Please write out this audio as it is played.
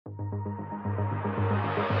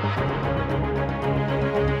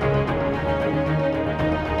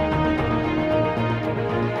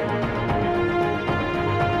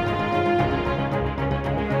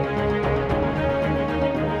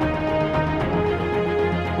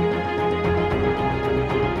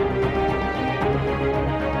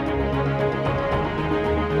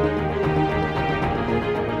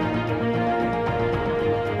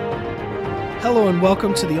and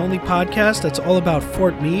welcome to the only podcast that's all about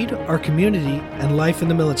Fort Meade, our community, and life in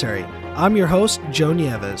the military. I'm your host, Joe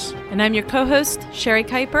Nieves. And I'm your co-host, Sherry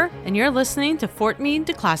Kuiper, and you're listening to Fort Meade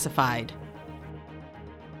Declassified.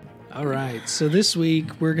 All right, so this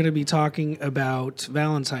week we're going to be talking about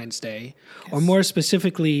Valentine's Day, or more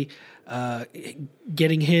specifically,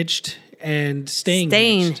 getting hitched and staying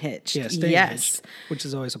hitched. Yeah, staying hitched, which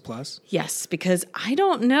is always a plus. Yes, because I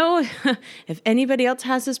don't know if anybody else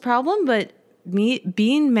has this problem, but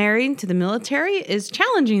being married to the military is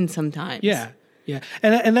challenging sometimes. Yeah.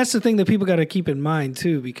 And that's the thing that people got to keep in mind,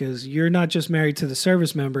 too, because you're not just married to the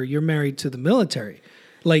service member, you're married to the military.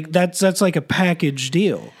 Like, that's like a package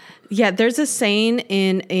deal. Yeah, there's a saying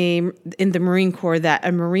in the Marine Corps that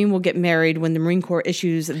a Marine will get married when the Marine Corps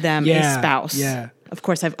issues them a spouse. Yeah. Of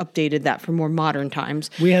course, I've updated that for more modern times.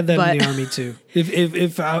 We had that in the Army too.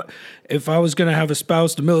 If I was going to have a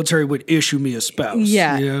spouse, the military would issue me a spouse.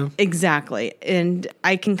 Yeah, exactly. And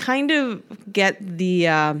I can kind of get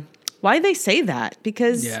the why they say that,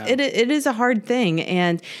 because it is a hard thing.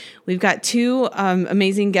 And we've got two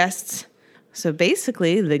amazing guests. So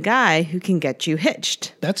basically, the guy who can get you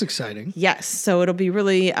hitched. That's exciting. Yes. So it'll be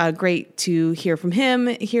really great to hear from him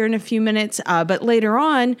here in a few minutes. But later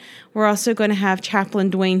on, we're also going to have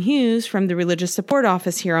Chaplain Dwayne Hughes from the Religious Support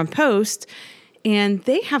Office here on post. And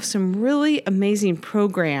they have some really amazing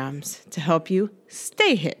programs to help you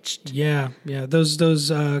stay hitched. Yeah.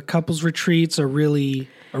 Those couples retreats are really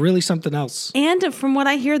something else. And from what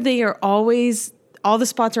I hear, all the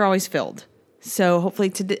spots are always filled. So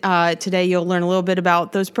hopefully today you'll learn a little bit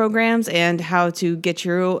about those programs and how to get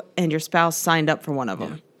you and your spouse signed up for one of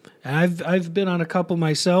them. And I've been on a couple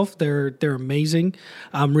myself. They're amazing.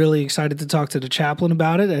 I'm really excited to talk to the chaplain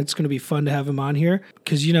about it. It's going to be fun to have him on here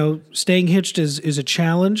because staying hitched is a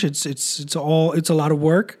challenge. It's a lot of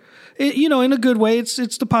work. In a good way. It's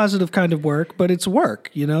the positive kind of work, but it's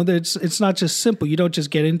work. It's not just simple. You don't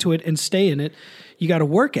just get into it and stay in it. You got to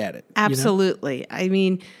work at it. Absolutely. I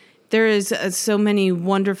mean, there is so many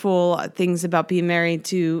wonderful things about being married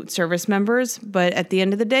to service members, but at the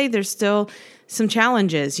end of the day, there's still some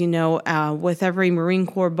challenges, with every Marine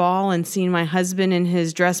Corps ball and seeing my husband in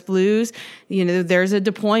his dress blues, there's a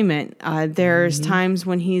deployment. There's times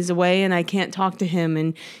when he's away and I can't talk to him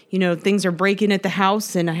and, things are breaking at the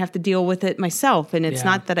house and I have to deal with it myself. And it's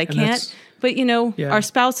not that I can't, but, our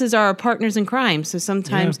spouses are our partners in crime. So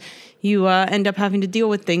sometimes you end up having to deal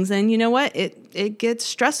with things and you know what? It gets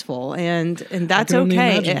stressful and that's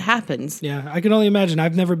okay. It happens. Yeah, I can only imagine.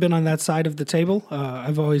 I've never been on that side of the table.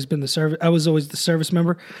 I've always been I was always the service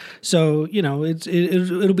member. So,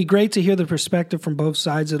 it'll be great to hear the perspective from both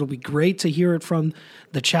sides. It'll be great to hear it from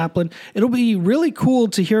the chaplain. It'll be really cool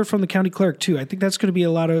to hear it from the county clerk too. I think that's going to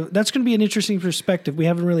be an interesting perspective. We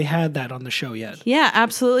haven't really had that on the show yet. Yeah,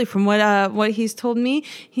 absolutely. From what he's told me,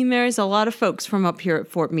 he marries a lot of folks from up here at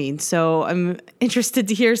Fort Meade. So I'm interested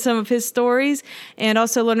to hear some of his stories and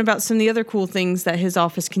also learn about some of the other cool things that his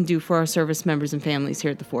office can do for our service members and families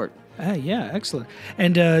here at the fort. Yeah, excellent.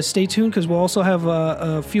 And stay tuned because we'll also have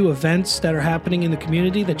a few events that are happening in the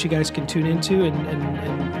community that you guys can tune into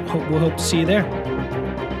and we'll hope to see you there.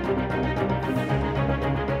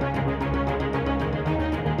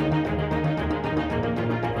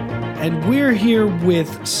 And we're here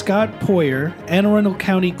with Scott Poyer, Anne Arundel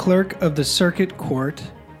County Clerk of the Circuit Court.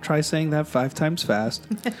 Try saying that 5 times fast.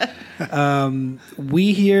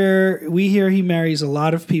 We hear he marries a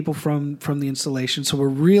lot of people from the installation, so we're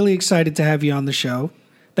really excited to have you on the show.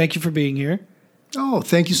 Thank you for being here. Oh,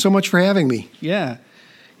 thank you so much for having me. Yeah.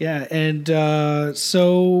 And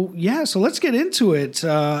so let's get into it.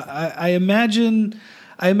 I imagine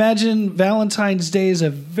Valentine's Day is a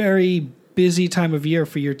very busy time of year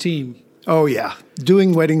for your team. Oh, yeah.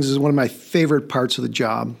 Doing weddings is one of my favorite parts of the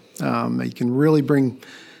job. You can really bring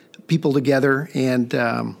people together, and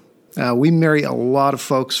we marry a lot of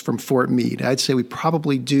folks from Fort Meade. I'd say we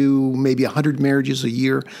probably do maybe 100 marriages a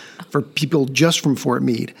year for people just from Fort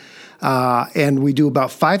Meade. And we do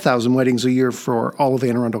about 5,000 weddings a year for all of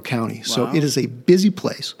Anne Arundel County. Wow. So it is a busy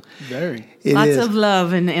place. Very. Lots of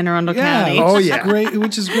love in Anne Arundel County. Oh, yeah.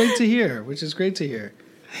 Which is great to hear.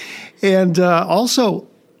 And also,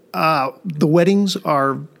 the weddings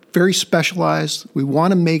are very specialized. We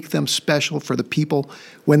want to make them special for the people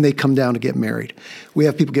when they come down to get married. We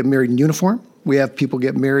have people get married in uniform. We have people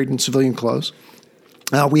get married in civilian clothes.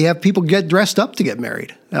 We have people get dressed up to get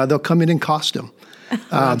married. They'll come in costume.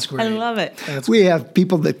 That's great. I love it. We have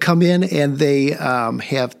people that come in and they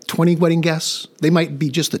have 20 wedding guests. They might be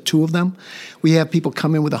just the 2 of them. We have people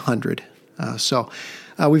come in with 100. So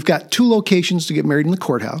we've got 2 locations to get married in the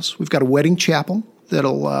courthouse. We've got a wedding chapel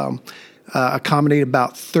that'll accommodate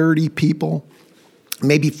about 30 people.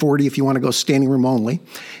 maybe 40 if you want to go standing room only.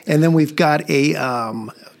 And then we've got a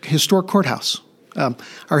historic courthouse.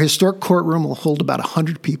 Our historic courtroom will hold about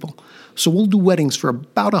 100 people. So we'll do weddings for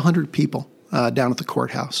about 100 people down at the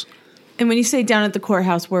courthouse. And when you say down at the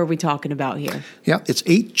courthouse, where are we talking about here? Yeah, it's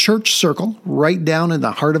 8 Church Circle, right down in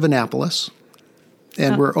the heart of Annapolis.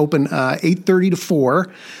 And we're open 8:30 to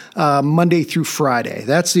 4, Monday through Friday.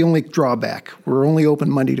 That's the only drawback. We're only open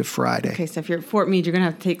Monday to Friday. Okay, so if you're at Fort Meade, you're going to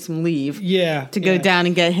have to take some leave to go Yeah. down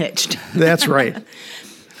and get hitched. That's right.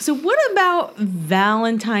 So what about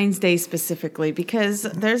Valentine's Day specifically? Because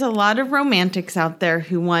there's a lot of romantics out there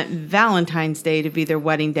who want Valentine's Day to be their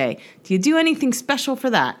wedding day. Do you do anything special for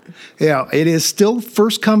that? Yeah, it is still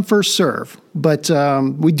first come, first serve. But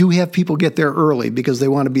we do have people get there early because they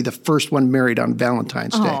want to be the first one married on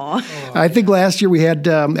Valentine's Day. Aw. I think last year we had,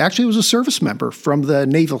 actually it was a service member from the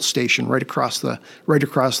naval station right across the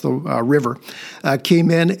river, came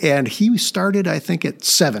in, and he started, I think, at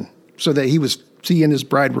 7, so that he and his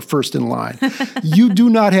bride were first in line. You do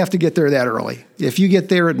not have to get there that early. If you get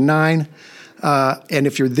there at 9, and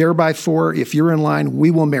if you're there by 4, if you're in line,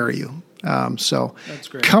 we will marry you. So That's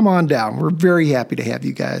great. come on down. We're very happy to have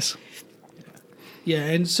you guys. Yeah,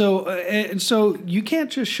 and so you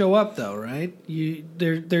can't just show up though, right?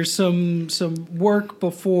 There's some work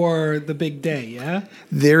before the big day, yeah?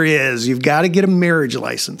 There is. You've got to get a marriage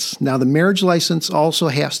license. Now, the marriage license also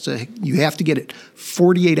you have to get it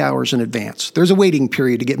 48 hours in advance. There's a waiting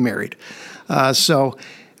period to get married. So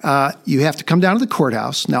you have to come down to the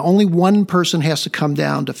courthouse. Now, only one person has to come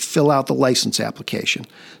down to fill out the license application.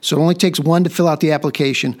 So it only takes one to fill out the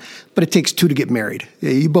application, but it takes 2 to get married.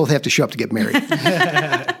 You both have to show up to get married.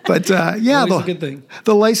 But yeah, Always a good thing.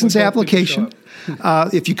 the license When both people show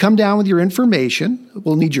application, if you come down with your information,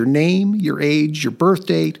 we'll need your name, your age, your birth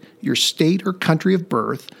date, your state or country of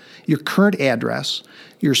birth, your current address,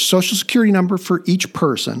 your social security number for each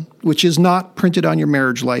person, which is not printed on your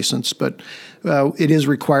marriage license, but it is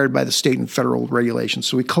required by the state and federal regulations,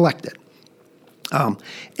 so we collect it.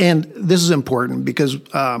 And this is important because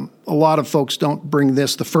a lot of folks don't bring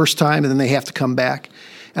this the first time and then they have to come back.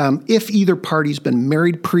 If either party's been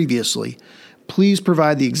married previously, please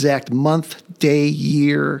provide the exact month, day,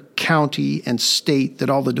 year, county, and state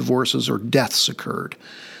that all the divorces or deaths occurred.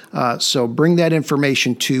 So bring that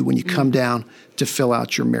information too when you come down to fill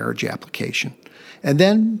out your marriage application. And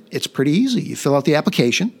then it's pretty easy. You fill out the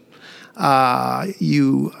application.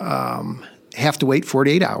 You have to wait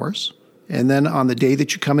 48 hours. And then on the day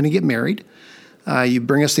that you come in and get married, you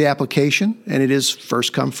bring us the application, and it is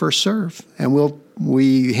first come, first serve. And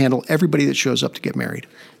we handle everybody that shows up to get married.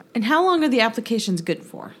 And how long are the applications good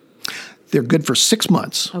for? They're good for 6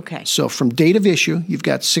 months. Okay. So from date of issue, you've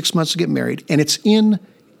got 6 months to get married, and it's in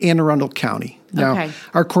Anne Arundel County. Now, Okay.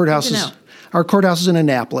 our courthouse Good to is in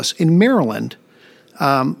Annapolis. In Maryland,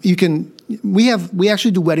 we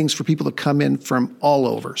actually do weddings for people that come in from all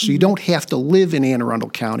over. So you don't have to live in Anne Arundel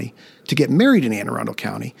County to get married in Anne Arundel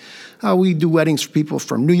County. We do weddings for people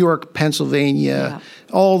from New York, Pennsylvania,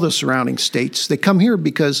 all the surrounding states. They come here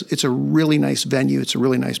because it's a really nice venue. It's a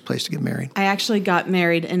really nice place to get married. I actually got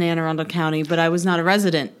married in Anne Arundel County, but I was not a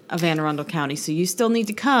resident of Anne Arundel County. So you still need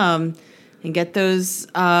to come and get those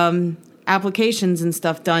applications and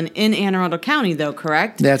stuff done in Anne Arundel County, though,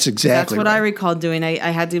 correct? That's exactly That's what right. I recall doing. I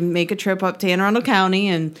had to make a trip up to Anne Arundel County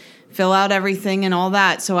and fill out everything and all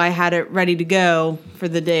that, so I had it ready to go for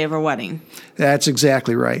the day of our wedding. That's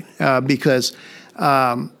exactly right, because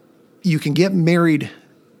you can get married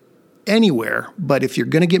anywhere, but if you're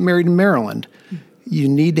going to get married in Maryland, you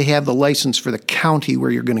need to have the license for the county where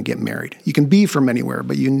you're going to get married. You can be from anywhere,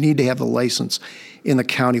 but you need to have the license in the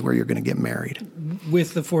county where you're going to get married.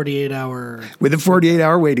 With the 48-hour... With a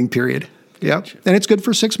 48-hour waiting period. Yep. And it's good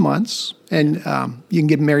for 6 months, and you can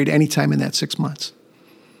get married anytime in that 6 months.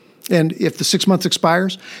 And if the 6 months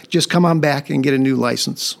expires, just come on back and get a new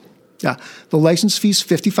license. The license fee is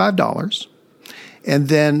 $55. And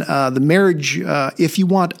then the marriage, if you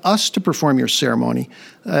want us to perform your ceremony,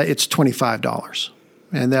 it's $25.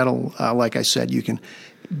 And that'll, like I said, you can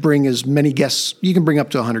bring as many guests. You can bring up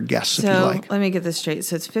to 100 guests if you like. So let me get this straight.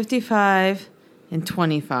 So it's 55 and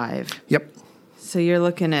 25. Yep. So you're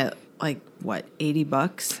looking at like, what,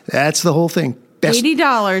 $80? That's the whole thing. Best,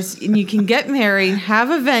 $80, and you can get married, have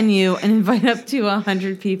a venue, and invite up to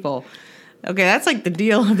 100 people. Okay, that's like the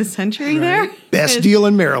deal of the century there. Best deal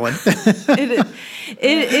in Maryland. It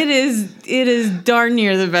is darn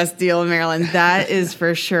near the best deal in Maryland. That is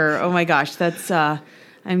for sure. Oh my gosh, that's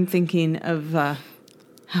I'm thinking of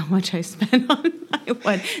how much I spent on my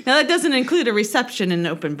wedding. Now, that doesn't include a reception and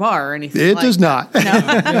an open bar or anything It like does not. that. No?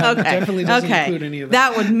 Yeah, Okay. definitely doesn't include any of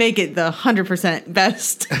That would make it the 100%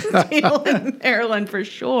 best deal in Maryland for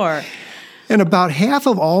sure. And about half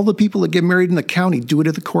of all the people that get married in the county do it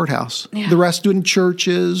at the courthouse. Yeah. The rest do it in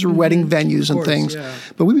churches or wedding venues and course, things. yeah.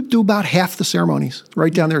 But we do about half the ceremonies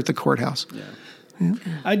right down there at the courthouse. Yeah.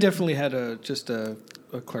 I definitely had a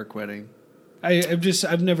clerk wedding.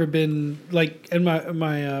 I've never been like, and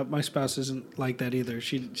my spouse isn't like that either.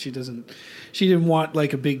 She didn't want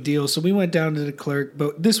like a big deal. So we went down to the clerk,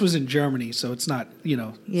 but this was in Germany, so it's not,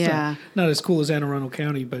 Yeah. not as cool as Anne Arundel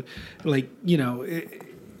County, but like,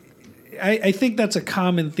 I think that's a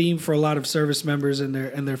common theme for a lot of service members and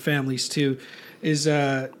their families too, is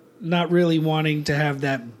not really wanting to have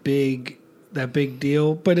that big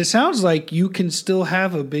deal. But it sounds like you can still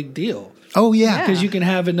have a big deal. Oh, yeah. Because you can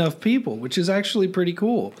have enough people, which is actually pretty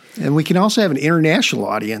cool. And we can also have an international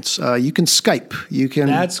audience. You can Skype. You can.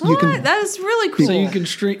 That's you cool. can, That is really cool. So you can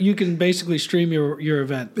stream. You can basically stream your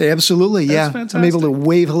event. Absolutely, That's yeah. fantastic. I'm able to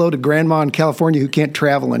wave hello to Grandma in California who can't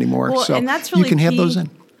travel anymore. Well, so and that's really you can have key. those in.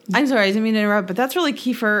 I'm sorry, I didn't mean to interrupt, but that's really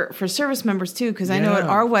key for service members too, because I know at Yeah.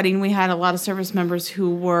 our wedding we had a lot of service members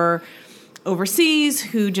who were overseas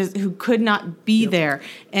who could not be there,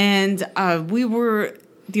 and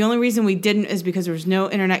the only reason we didn't is because there was no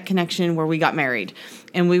internet connection where we got married,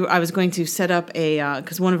 and I was going to set up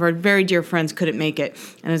because one of our very dear friends couldn't make it,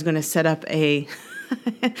 and I was going to set up a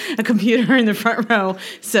computer in the front row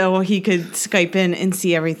so he could Skype in and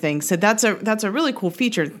see everything. So that's a really cool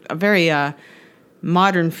feature, a very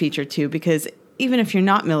modern feature too, because even if you're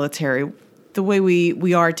not military, the way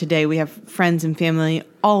we are today, we have friends and family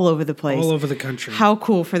all over the place, all over the country. How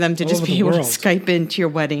cool for them to All just over be the able world. to Skype into your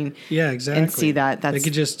wedding. Yeah, exactly. And see that. They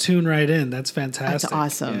could just tune right in. That's fantastic. That's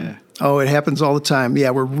awesome. Yeah. Oh, it happens all the time.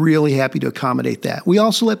 Yeah, we're really happy to accommodate that. We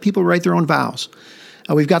also let people write their own vows.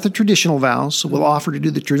 We've got the traditional vows, so we'll offer to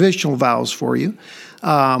do the traditional vows for you.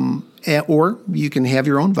 Or you can have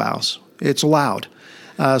your own vows. It's allowed.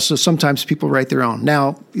 So sometimes people write their own.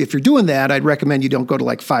 Now, if you're doing that, I'd recommend you don't go to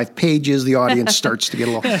like 5 pages. The audience starts to get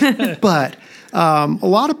a little... But a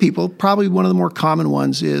lot of people, probably one of the more common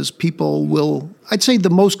ones is I'd say the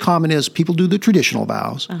most common is people do the traditional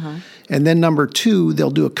vows. Uh-huh. And then number 2,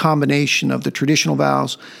 they'll do a combination of the traditional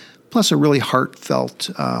vows plus a really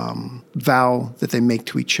heartfelt vow that they make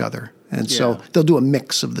to each other. And so they'll do a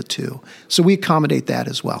mix of the two. So we accommodate that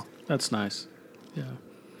as well. That's nice. Yeah.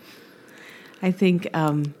 I think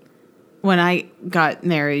when I got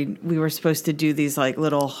married, we were supposed to do these like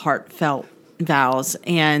little heartfelt vows,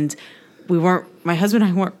 and my husband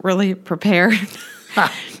and I weren't really prepared.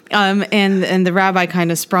 And the rabbi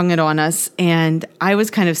kind of sprung it on us, and I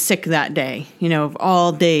was kind of sick that day, of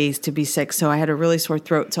all days to be sick. So I had a really sore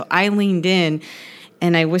throat. So I leaned in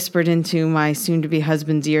and I whispered into my soon-to-be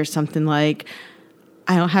husband's ear something like,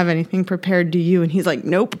 "I don't have anything prepared, do you?" And he's like,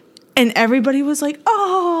 "Nope." And everybody was like,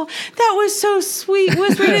 "Oh, that was so sweet."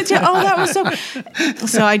 Whispering it to, "Oh, that was so."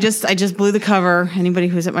 So I just blew the cover. Anybody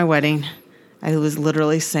who was at my wedding, I was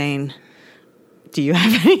literally saying, "Do you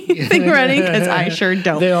have anything ready?" Because I sure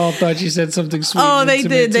don't. They all thought you said something sweet. Oh, and they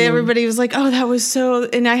intimate did. to them. Everybody was like, "Oh, that was so."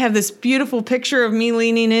 And I have this beautiful picture of me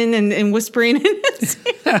leaning in and whispering.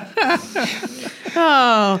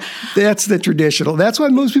 Oh, That's the traditional. That's why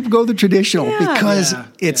most people go the traditional, Yeah. because Yeah,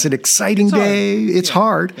 it's an exciting hard. day. It's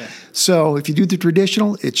hard. Yeah. So if you do the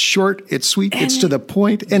traditional, it's short, it's sweet, it's to the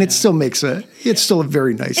point, and it still makes it's still a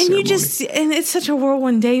very nice and ceremony. and it's such a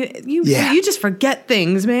whirlwind day. You just forget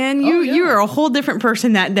things, man. You are a whole different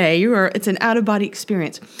person that day. It's an out of body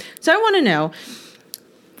experience. So I want to know,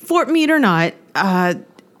 Fort Meade or not,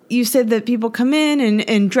 you said that people come in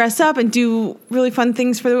and dress up and do really fun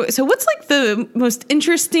things so what's like the most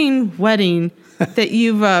interesting wedding that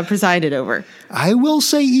you've presided over? I will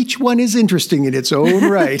say each one is interesting in its own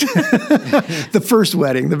right.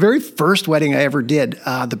 The very first wedding I ever did,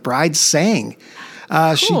 the bride sang.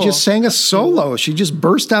 She just sang a solo. She just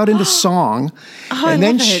burst out into song, and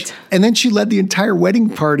then she led the entire wedding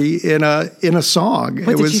party in a song.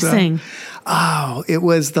 What did she sing? Oh, it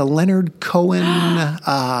was the Leonard Cohen.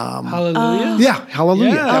 Hallelujah. Yeah, Hallelujah.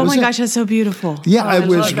 Yeah. That Oh was my it. gosh, that's so beautiful. Yeah, it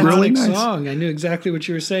was Like really a nice. song. I knew exactly what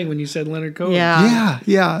you were saying when you said Leonard Cohen. Yeah.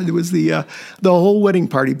 Yeah. It was the whole wedding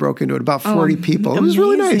party broke into it. About 40 people. It was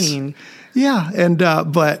really nice. Amazing. Yeah, and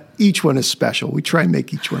but each one is special. We try and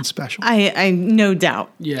make each one special. I no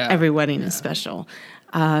doubt. Yeah. Every wedding is special.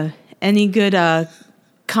 Any good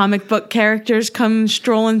comic book characters come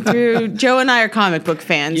strolling through. Joe and I are comic book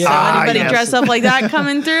fans. Yeah. So anybody Yes. dress up like that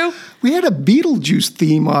coming through? We had a Beetlejuice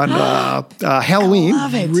theme on Halloween. I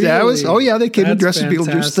love it. That was, they came in That's dressed as Beetlejuice.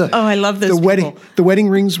 fantastic. Oh, I love those the people. wedding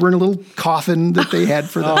rings were in a little coffin that they had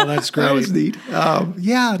for them. Oh, that's That was great. neat.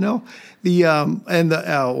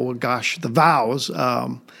 The vows.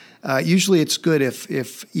 Usually it's good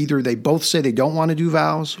if either they both say they don't want to do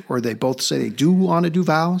vows or they both say they do want to do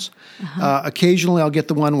vows. Occasionally I'll get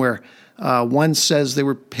the one where one says they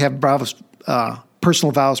have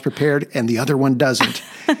personal vows prepared and the other one doesn't.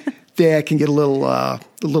 That can get a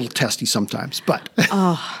little testy sometimes. But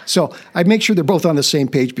so I make sure they're both on the same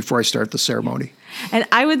page before I start the ceremony. And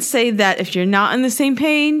I would say that if you're not on the same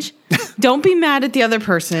page, don't be mad at the other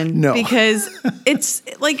person. No. Because it's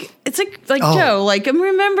like Joe. Like, I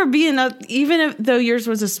remember being even though yours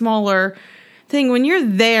was a smaller thing, when you're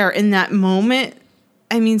there in that moment,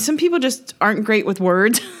 I mean, some people just aren't great with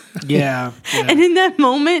words. Yeah. And in that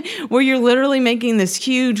moment where you're literally making this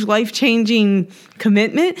huge life-changing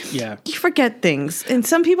commitment, Yeah. you forget things. And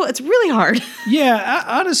some people, it's really hard. Yeah,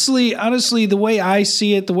 honestly, the way I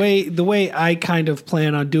see it, the way I kind of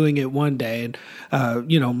plan on doing it one day, and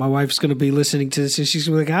my wife's going to be listening to this, and she's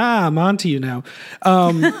going to be like, I'm on to you now.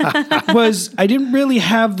 Was I didn't really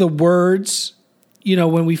have the words,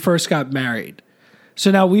 when we first got married. So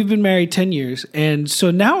now we've been married 10 years. And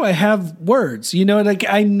so now I have words, like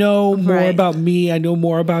I know more Right. about me. I know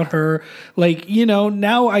more about her. Like,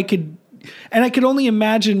 now I could only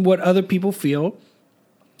imagine what other people feel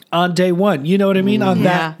on day one. You know what I mean? On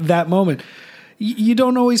Yeah. that moment. You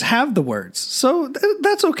don't always have the words. So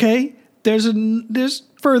that's okay. There's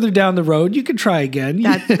further down the road. You can try again.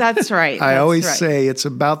 That's right. I That's always right. say it's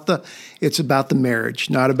about the marriage,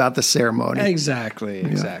 not about the ceremony. Exactly.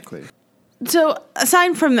 So,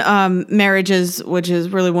 aside from marriages, which is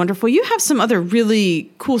really wonderful, you have some other really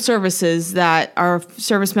cool services that our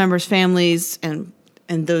service members, families, and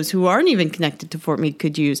those who aren't even connected to Fort Meade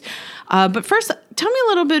could use. But first, tell me a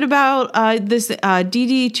little bit about this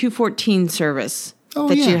DD 214 service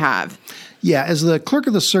that you have. Yeah, as the clerk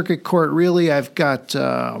of the circuit court, really, I've got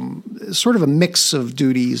sort of a mix of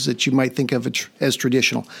duties that you might think of as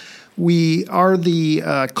traditional. We are the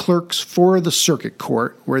clerks for the circuit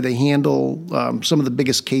court, where they handle some of the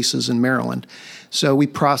biggest cases in Maryland. So we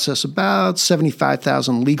process about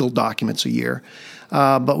 75,000 legal documents a year.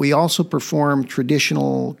 But we also perform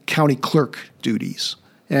traditional county clerk duties.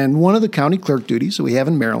 And one of the county clerk duties that we have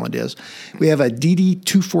in Maryland is we have a DD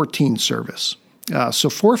 214 service. So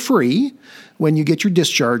for free, when you get your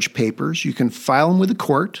discharge papers, you can file them with the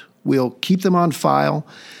court. We'll keep them on file.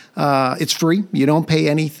 It's free. You don't pay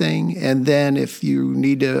anything. And then if you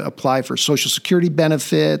need to apply for Social Security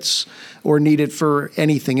benefits or need it for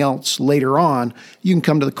anything else later on, you can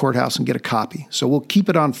come to the courthouse and get a copy. So we'll keep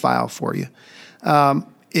it on file for you.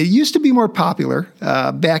 It used to be more popular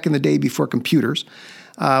back in the day before computers.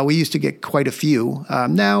 We used to get quite a few.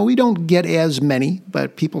 Now we don't get as many,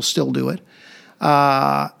 but people still do it.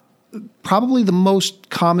 Probably the most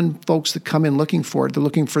common folks that come in looking for it, they're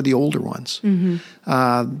looking for the older ones,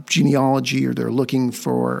 genealogy, or they're looking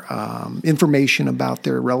for information about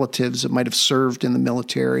their relatives that might have served in the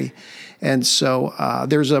military. And so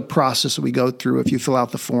there's a process that we go through. If you fill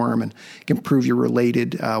out the form and can prove you're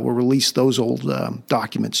related, we'll release those old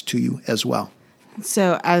documents to you as well.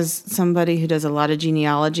 So, as somebody who does a lot of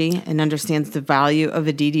genealogy and understands the value of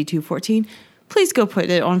a DD 214, please go put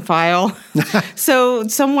it on file. So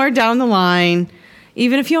somewhere down the line,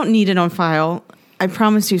 even if you don't need it on file, I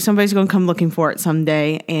promise you somebody's going to come looking for it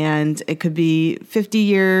someday. And it could be 50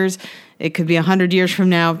 years. It could be 100 years from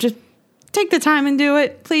now. Just take the time and do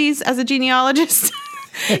it, please, as a genealogist.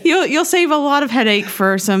 You'll save a lot of headache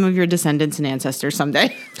for some of your descendants and ancestors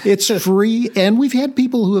someday. It's free. And we've had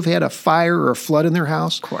people who have had a fire or a flood in their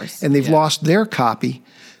house. Of course. And they've lost their copy.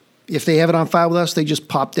 If they have it on file with us, they just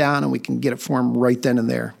pop down and we can get it for them right then and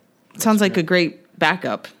there. Sounds like a great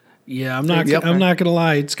backup. Yeah, I'm not Yep. I'm not going to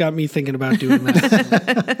lie. It's got me thinking about doing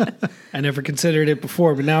that. I never considered it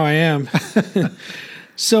before, but now I am.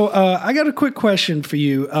 So I got a quick question for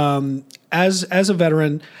you. As a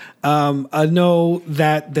veteran, I know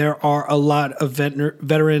that there are a lot of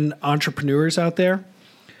veteran entrepreneurs out there.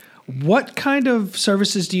 What kind of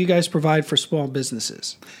services do you guys provide for small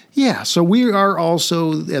businesses? Yeah, so we are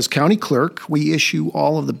also, as county clerk, we issue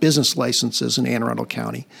all of the business licenses in Anne Arundel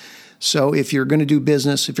County. So if you're going to do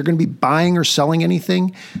business, if you're going to be buying or selling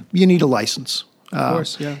anything, you need a license. Of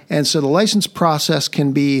course, yeah. And so the license process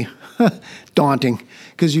can be daunting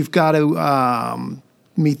because you've got to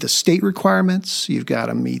meet the state requirements. You've got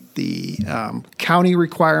to meet the county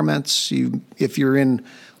requirements. If you're in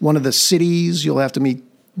one of the cities, you'll have to meet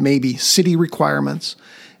maybe city requirements.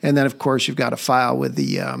 And then, of course, you've got to file with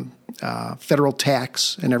the federal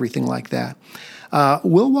tax and everything like that.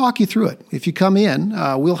 We'll walk you through it. If you come in,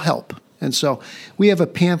 we'll help. And so we have a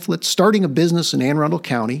pamphlet, Starting a Business in Anne Arundel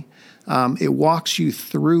County. It walks you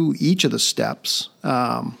through each of the steps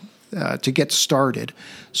to get started.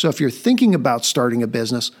 So if you're thinking about starting a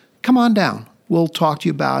business, come on down. We'll talk to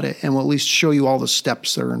you about it, and we'll at least show you all the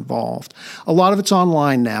steps that are involved. A lot of it's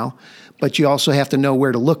online now, but you also have to know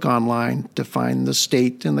where to look online to find the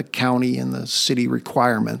state and the county and the city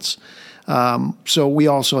requirements. So we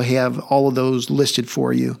also have all of those listed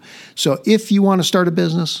for you. So if you want to start a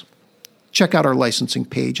business, check out our licensing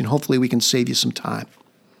page, and hopefully we can save you some time.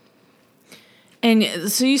 And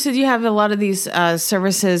so you said you have a lot of these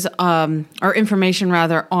services or information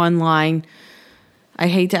rather online. I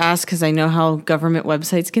hate to ask because I know how government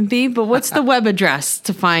websites can be, but what's the web address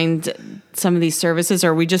to find some of these services? Or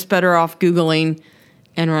are we just better off Googling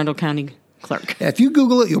Anne Arundel County Clerk? If you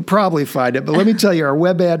Google it, you'll probably find it. But let me tell you, our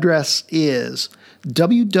web address is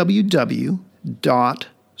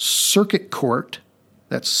www.circuitcourt,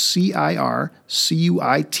 that's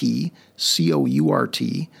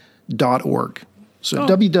CIRCUITCOURT.org. So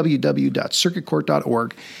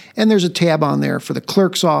www.circuitcourt.org. And there's a tab on there for the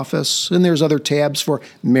clerk's office, and there's other tabs for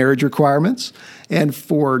marriage requirements and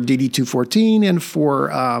for DD 214 and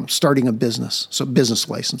for starting a business, so business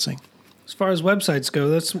licensing. As far as websites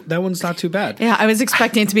go, that one's not too bad. Yeah, I was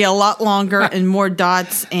expecting it to be a lot longer and more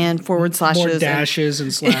dots and forward slashes. More dashes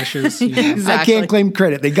and slashes. Exactly. I can't claim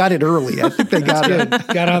credit. They got it early. I think they got it.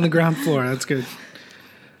 Got on the ground floor. That's good.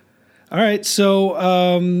 All right. So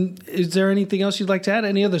is there anything else you'd like to add?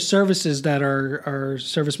 Any other services that our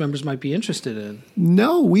service members might be interested in?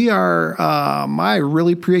 No, we are. I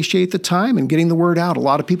really appreciate the time and getting the word out. A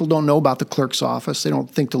lot of people don't know about the clerk's office. They don't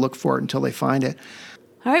think to look for it until they find it.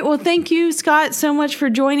 All right. Well, thank you, Scott, so much for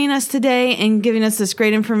joining us today and giving us this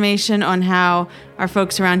great information on how our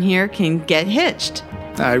folks around here can get hitched.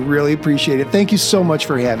 I really appreciate it. Thank you so much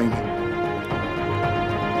for having me.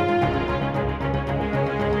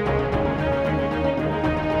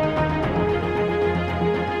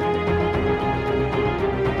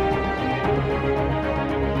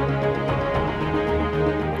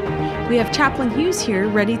 We have Chaplain Hughes here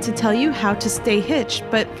ready to tell you how to stay hitched,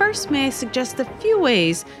 but first may I suggest a few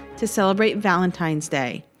ways to celebrate Valentine's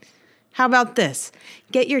Day. How about this?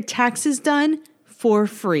 Get your taxes done for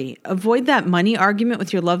free. Avoid that money argument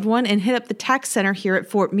with your loved one and hit up the tax center here at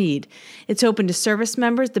Fort Meade. It's open to service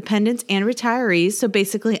members, dependents, and retirees, so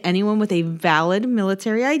basically anyone with a valid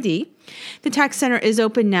military ID. The tax center is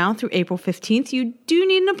open now through April 15th. You do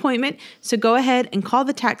need an appointment, so go ahead and call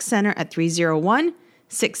the tax center at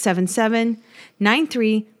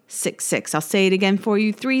 301-677-9366. I'll say it again for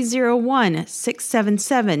you,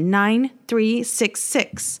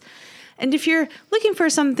 301-677-9366. And if you're looking for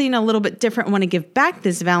something a little bit different and want to give back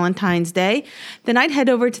this Valentine's Day, then I'd head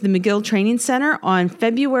over to the McGill Training Center on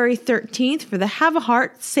February 13th for the Have a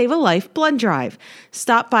Heart, Save a Life blood drive.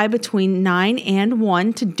 Stop by between 9 and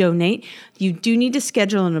 1 to donate. You do need to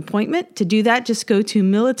schedule an appointment. To do that, just go to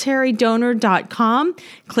militarydonor.com,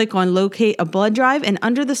 click on Locate a Blood Drive, and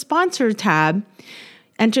under the Sponsor tab,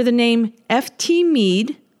 enter the name FT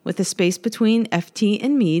Meade, with a space between FT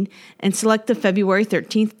and Meade, and select the February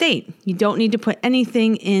 13th date. You don't need to put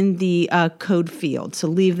anything in the code field, so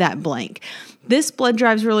leave that blank. This blood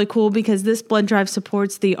drive is really cool because this blood drive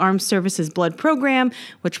supports the Armed Services Blood Program,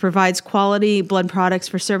 which provides quality blood products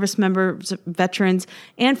for service members, veterans,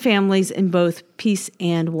 and families in both peace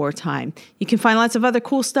and wartime. You can find lots of other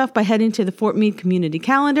cool stuff by heading to the Fort Meade Community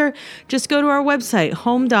Calendar. Just go to our website,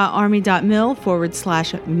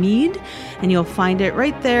 home.army.mil/Meade, and you'll find it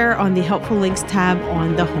right there on the Helpful Links tab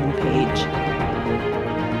on the homepage.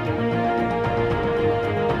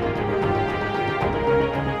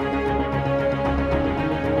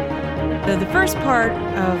 So the first part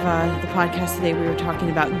of the podcast today, we were talking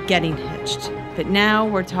about getting hitched, but now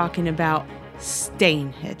we're talking about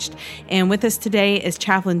staying hitched. And with us today is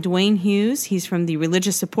Chaplain Dwayne Hughes. He's from the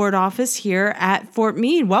Religious Support Office here at Fort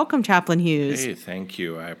Meade. Welcome, Chaplain Hughes. Hey, thank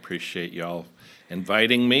you. I appreciate y'all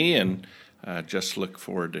inviting me, and just look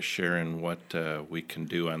forward to sharing what we can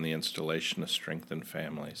do on the installation of Strengthened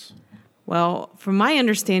Families. Well, from my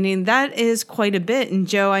understanding, that is quite a bit. And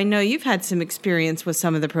Joe, I know you've had some experience with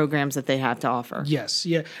some of the programs that they have to offer. Yes,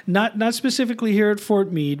 yeah. Not specifically here at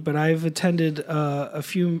Fort Meade, but I've attended a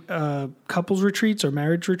few couples retreats or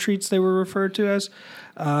marriage retreats, they were referred to as,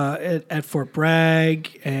 at Fort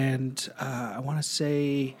Bragg, and I want to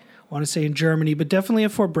say in Germany, but definitely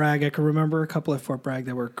at Fort Bragg. I can remember a couple at Fort Bragg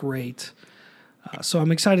that were great. So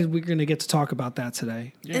I'm excited we're going to get to talk about that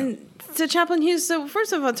today. Yeah. And so, Chaplain Hughes, so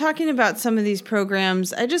first of all, talking about some of these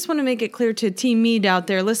programs, I just want to make it clear to Team Meade out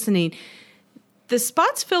there listening, the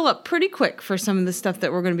spots fill up pretty quick for some of the stuff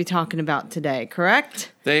that we're going to be talking about today,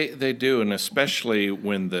 correct? They do, and especially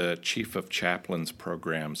when the Chief of Chaplains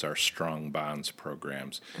programs are strong bonds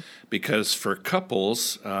programs. Because for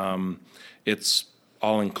couples, it's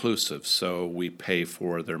all-inclusive. So we pay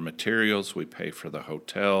for their materials, we pay for the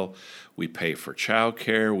hotel, we pay for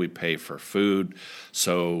childcare, we pay for food.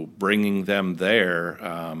 So bringing them there,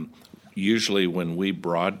 usually when we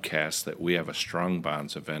broadcast that we have a strong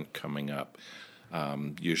bonds event coming up,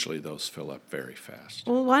 usually those fill up very fast.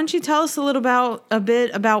 Well, why don't you tell us a bit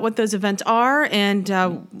about what those events are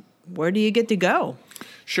and where do you get to go?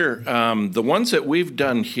 Sure. The ones that we've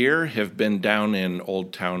done here have been down in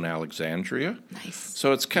Old Town Alexandria. Nice.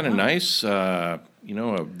 So it's kind of nice, a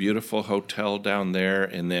beautiful hotel down there.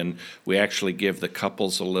 And then we actually give the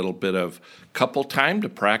couples a little bit of couple time to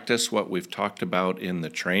practice what we've talked about in the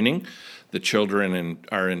training. The children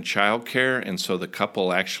are in childcare, and so the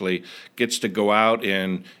couple actually gets to go out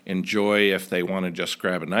and enjoy, if they want to just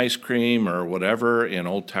grab an ice cream or whatever, in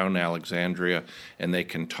Old Town Alexandria, and they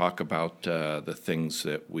can talk about the things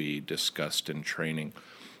that we discussed in training.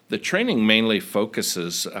 The training mainly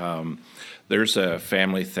focuses, there's a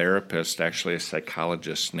family therapist, actually a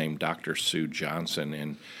psychologist named Dr. Sue Johnson,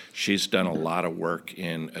 and she's done a lot of work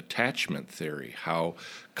in attachment theory, how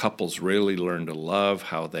couples really learn to love,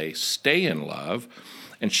 how they stay in love.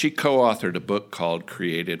 And she co-authored a book called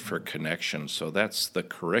Created for Connection. So that's the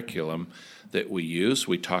curriculum that we use.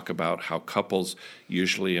 We talk about how couples,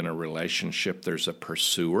 usually in a relationship, there's a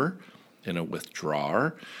pursuer and a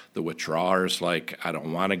withdrawer. The withdrawer is like, I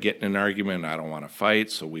don't want to get in an argument, I don't want to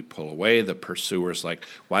fight, so we pull away. The pursuer is like,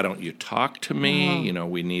 why don't you talk to me?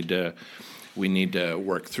 We need to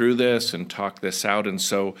work through this and talk this out. And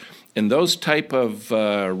so in those type of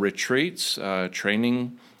retreats,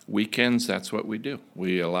 training weekends, that's what we do.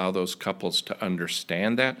 We allow those couples to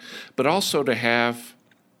understand that, but also to have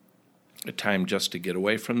a time just to get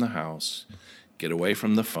away from the house, get away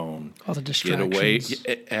from the phone. All the distractions.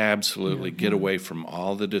 Get away from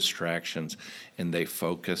all the distractions, and they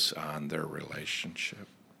focus on their relationship.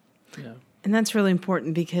 Yeah. And that's really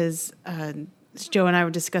important because as Joe and I were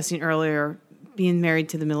discussing earlier, being married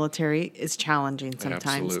to the military is challenging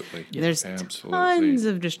sometimes. Absolutely. There's tons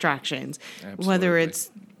of distractions, whether it's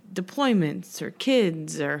deployments or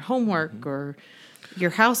kids or homework or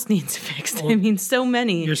your house needs fixed. I mean, so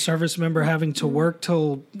many. Your service member having to work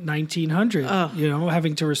till 1900,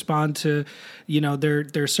 having to respond to,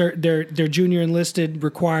 their junior enlisted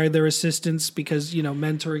require their assistance because,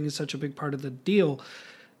 mentoring is such a big part of the deal.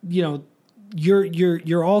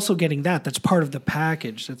 You're also getting that. That's part of the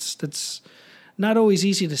package. That's not always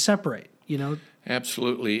easy to separate,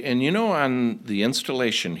 Absolutely. And on the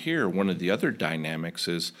installation here, one of the other dynamics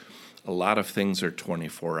is a lot of things are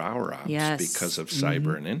 24-hour ops because of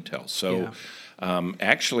cyber and intel. So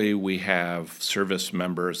actually we have service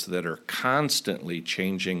members that are constantly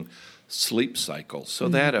changing sleep cycles. So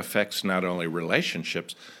that affects not only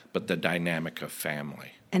relationships, but the dynamic of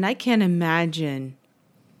family. And I can't imagine,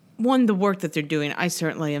 one, the work that they're doing. I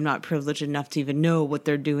certainly am not privileged enough to even know what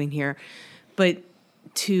they're doing here. But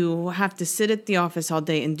to have to sit at the office all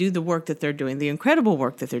day and do the work that they're doing, the incredible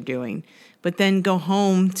work that they're doing, but then go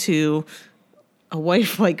home to a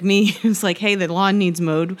wife like me who's like, hey, the lawn needs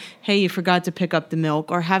mowed. Hey, you forgot to pick up the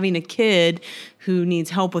milk. Or having a kid who needs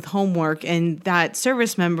help with homework, and that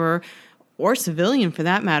service member or civilian for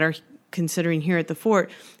that matter, considering here at the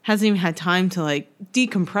fort, hasn't even had time to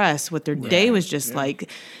decompress what their day was just like.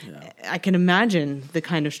 Yeah. I can imagine the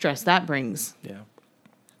kind of stress that brings.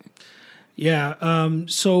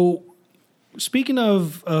 So speaking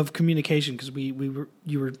of communication, because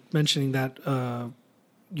you were mentioning that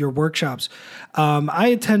your workshops, I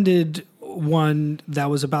attended one that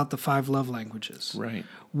was about the 5 love languages. Right.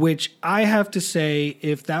 Which I have to say,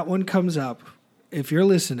 if that one comes up, if you're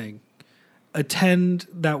listening, attend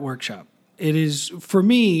that workshop. It is, for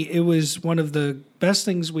me, it was one of the best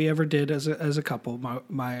things we ever did as a couple,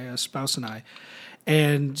 my spouse and I,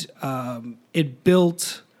 and it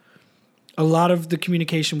built a lot of the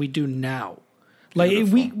communication we do now.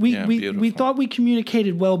 We thought we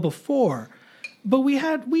communicated well before, but we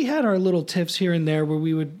had our little tiffs here and there where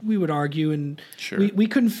we would argue, and we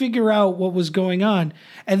couldn't figure out what was going on.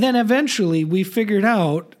 And then eventually we figured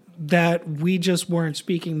out that we just weren't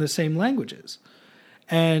speaking the same languages.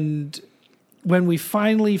 And when we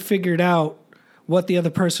finally figured out what the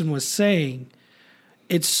other person was saying,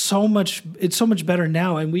 it's so much better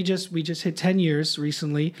now. And we just hit 10 years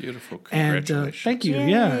recently. Beautiful. Congratulations. And thank you.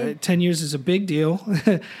 Yay. Yeah. 10 years is a big deal,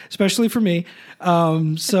 especially for me.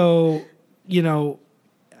 So, you know,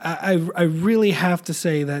 I really have to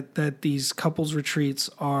say that these couples retreats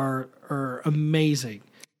are amazing.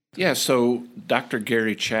 Yeah, so Dr.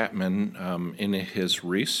 Gary Chapman, in his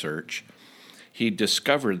research, he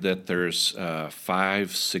discovered that there's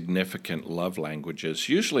 5 significant love languages.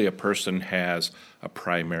 Usually a person has a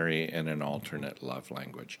primary and an alternate love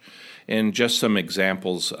language. And just some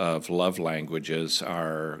examples of love languages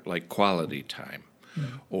are like quality time,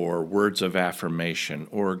 or words of affirmation,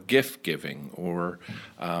 or gift giving, or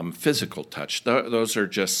physical touch. Those are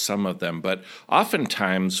just some of them. But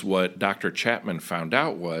oftentimes what Dr. Chapman found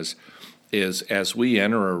out is as we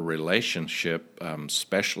enter a relationship,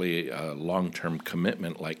 especially a long-term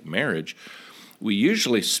commitment like marriage, we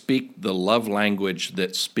usually speak the love language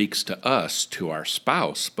that speaks to us to our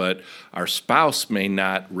spouse, but our spouse may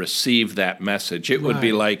not receive that message. It would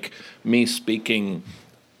be like me speaking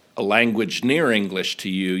a language near English to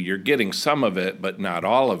you. You're getting some of it, but not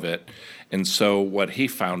all of it. And so what he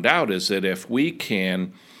found out is that if we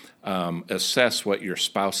can assess what your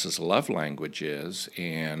spouse's love language is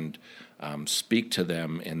and speak to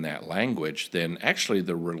them in that language, then actually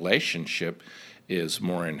the relationship is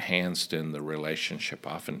more enhanced and the relationship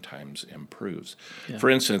oftentimes improves. Yeah. For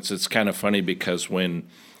instance, it's kind of funny because when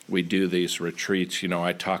we do these retreats, you know,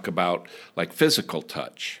 I talk about like physical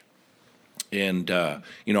touch. And,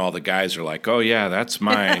 you know, all the guys are like, oh, yeah, that's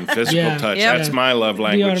mine, physical touch. Yep. That's my love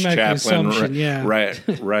language, Chaplain.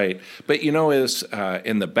 Right. But, you know, is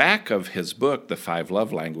in the back of his book, The 5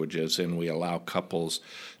 Love Languages, and we allow couples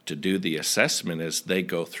to do the assessment as they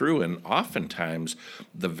go through, and oftentimes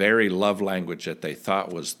the very love language that they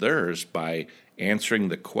thought was theirs, by answering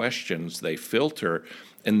the questions, they filter,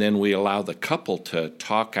 and then we allow the couple to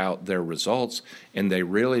talk out their results, and they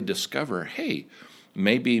really discover, hey,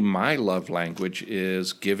 maybe my love language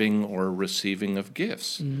is giving or receiving of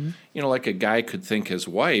gifts. Mm-hmm. You know, like a guy could think his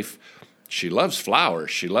wife, she loves flowers,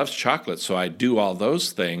 she loves chocolate, so I do all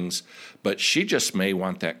those things, but she just may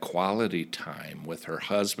want that quality time with her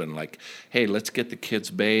husband, like, hey, let's get the kids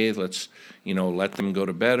bathed, let's, you know, let them go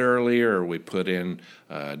to bed earlier, or we put in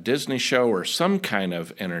a Disney show or some kind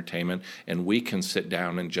of entertainment, and we can sit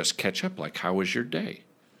down and just catch up, like, how was your day?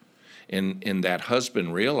 In that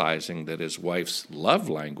husband realizing that his wife's love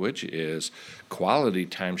language is quality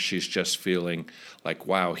time, she's just feeling like,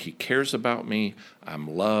 wow, he cares about me,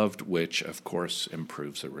 I'm loved, which of course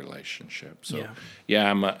improves the relationship. So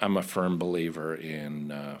yeah, I'm a firm believer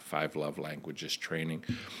in 5 love languages training.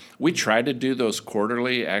 We try to do those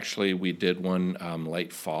quarterly. Actually, we did one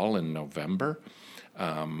late fall in November.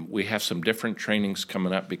 We have some different trainings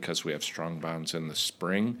coming up because we have Strong Bonds in the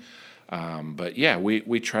spring. But yeah,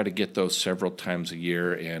 we try to get those several times a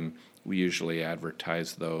year, and we usually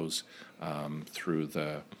advertise those through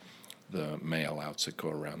the mail outs that go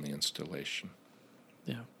around the installation.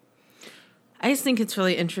 Yeah. I just think it's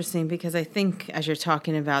really interesting because I think as you're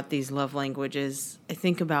talking about these love languages, I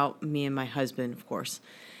think about me and my husband, of course.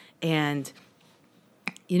 And,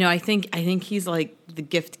 you know, I think he's like the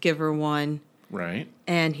gift giver one. Right.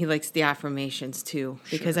 And he likes the affirmations too,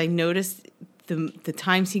 because I noticed the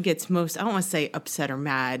times he gets most, I don't want to say upset or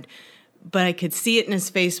mad, but I could see it in his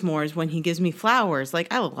face more is when he gives me flowers.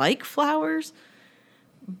 Like, I like flowers,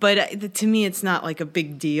 but to me, it's not like a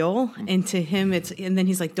big deal. And to him, and then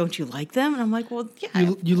he's like, don't you like them? And I'm like, well,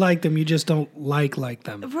 yeah. You like them, you just don't like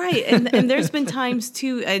them. Right. And there's been times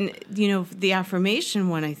too, and, you know, the affirmation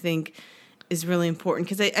one, I think, is really important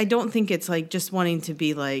because I don't think it's like just wanting to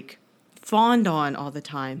be like fawned on all the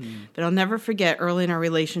time. But I'll never forget early in our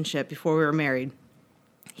relationship before we were married,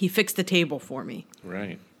 he fixed the table for me.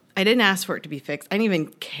 Right. I didn't ask for it to be fixed. I didn't even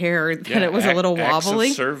care that it was a little wobbly.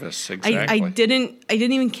 Acts of service, exactly. I didn't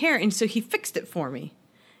even care. And so he fixed it for me.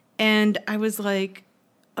 And I was like,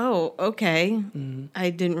 oh, okay. Mm-hmm.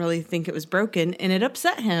 I didn't really think it was broken. And it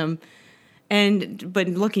upset him. But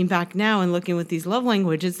looking back now and looking with these love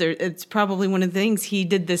languages, it's probably one of the things he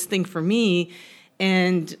did this thing for me.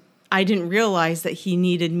 And I didn't realize that he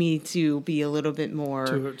needed me to be a little bit more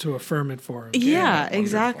to affirm it for him. Yeah,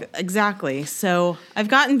 exactly. So I've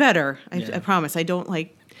gotten better. I promise. I don't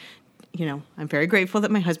like, you know, I'm very grateful that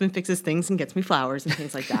my husband fixes things and gets me flowers and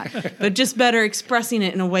things like that. But just better expressing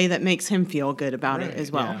it in a way that makes him feel good about it as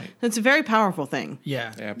well. Yeah. It's a very powerful thing.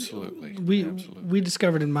 Yeah, absolutely. We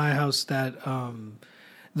discovered in my house that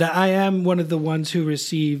that I am one of the ones who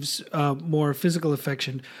receives more physical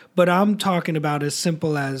affection, but I'm talking about as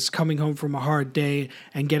simple as coming home from a hard day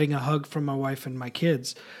and getting a hug from my wife and my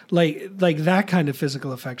kids, like that kind of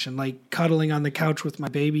physical affection, like cuddling on the couch with my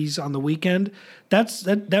babies on the weekend. That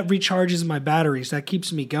recharges my batteries. That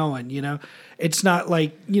keeps me going. It's not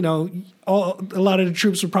like a lot of the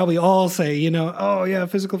troops would probably all say, oh yeah,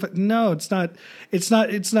 physical. No, it's not. It's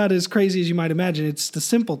not as crazy as you might imagine. It's the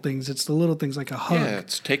simple things. It's the little things like a hug. Yeah,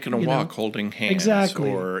 it's taking a walk, holding hands.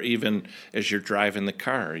 Exactly. Or even as you're driving the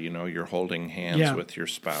car, you're holding hands with your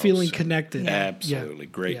spouse. Feeling connected. Yeah. Absolutely.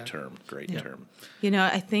 Great term. Great term.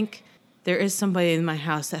 I think there is somebody in my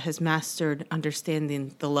house that has mastered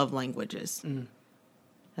understanding the love languages.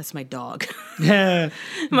 That's my dog. Yeah,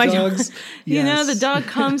 my dogs. dog. Yes. The dog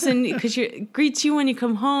comes and greets you when you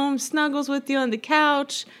come home, snuggles with you on the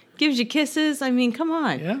couch, gives you kisses. I mean, come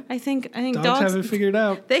on. Yeah. I think dogs have it figured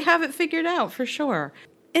out. They have it figured out for sure.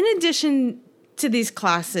 In addition to these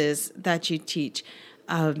classes that you teach,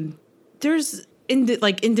 there's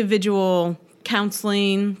individual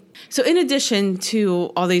counseling. So in addition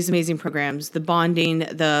to all these amazing programs, the bonding,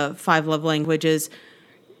 the 5 love languages,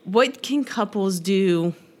 what can couples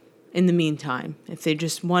do in the meantime if they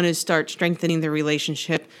just want to start strengthening their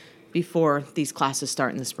relationship before these classes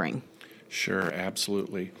start in the spring? Sure,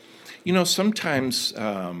 absolutely. Sometimes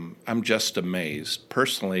I'm just amazed.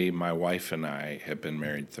 Personally, my wife and I have been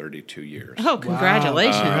married 32 years. Oh,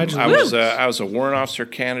 congratulations. I was a warrant officer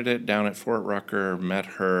candidate down at Fort Rucker, met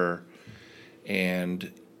her,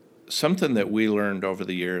 and something that we learned over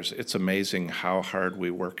the years, it's amazing how hard we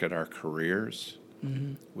work at our careers.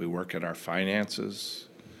 Mm-hmm. We work at our finances.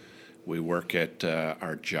 We work at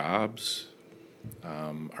our jobs,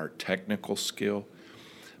 our technical skill.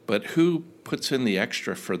 But who puts in the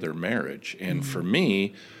extra for their marriage? And for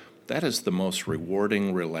me, that is the most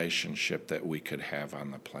rewarding relationship that we could have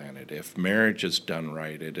on the planet. If marriage is done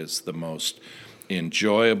right, it is the most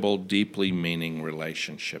enjoyable, deeply meaning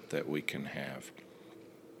relationship that we can have.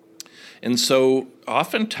 And so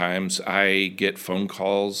oftentimes I get phone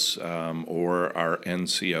calls or our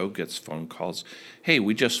NCO gets phone calls. Hey,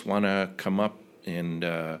 we just want to come up and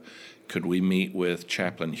could we meet with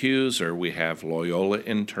Chaplain Hughes, or we have Loyola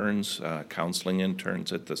interns, counseling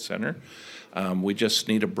interns at the center. We just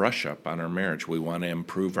need a brush up on our marriage. We want to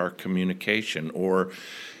improve our communication. Or,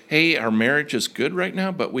 hey, our marriage is good right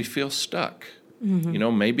now, but we feel stuck.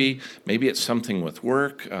 Mm-hmm. Maybe it's something with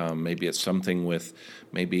work. Maybe it's something with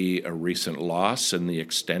maybe a recent loss in the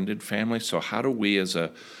extended family. So how do we as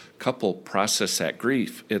a couple process that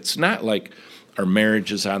grief? It's not like our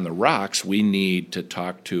marriage is on the rocks. We need to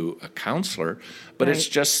talk to a counselor, but It's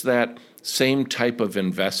just that same type of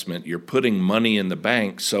investment. You're putting money in the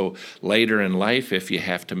bank, so later in life, if you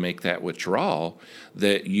have to make that withdrawal,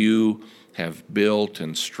 that you have built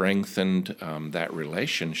and strengthened that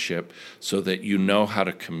relationship so that you know how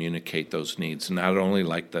to communicate those needs, not only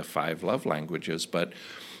like the 5 love languages, but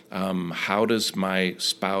how does my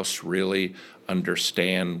spouse really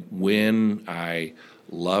understand when I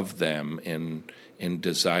love them and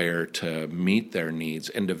desire to meet their needs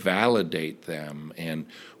and to validate them, and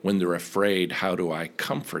when they're afraid, how do I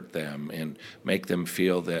comfort them and make them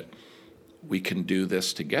feel that we can do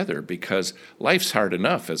this together, because life's hard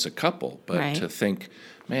enough as a couple, but to think,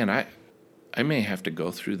 man, I may have to go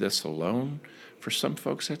through this alone. For some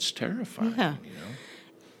folks, that's terrifying. Yeah.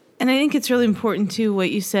 And I think it's really important, too, what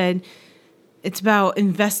you said. It's about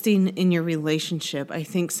investing in your relationship. I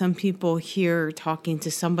think some people hear talking to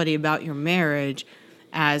somebody about your marriage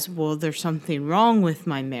as, well, there's something wrong with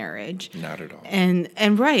my marriage. Not at all. And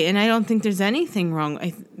right. And I don't think there's anything wrong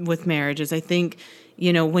with marriages. I think,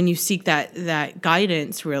 when you seek that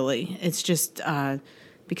guidance, really, it's just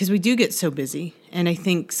because we do get so busy. And I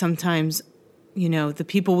think sometimes, the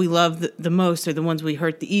people we love the most are the ones we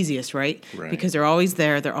hurt the easiest, right? Because they're always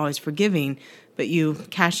there, they're always forgiving. But you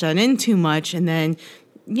cash that in too much, and then,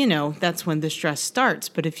 that's when the stress starts.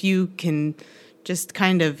 But if you can just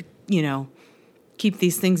kind of, keep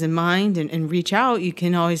these things in mind and reach out, you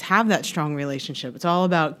can always have that strong relationship. It's all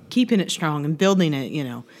about keeping it strong and building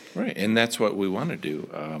it, Right, and that's what we want to do,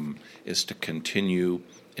 is to continue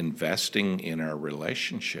investing in our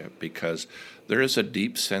relationship, because there is a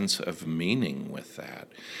deep sense of meaning with that.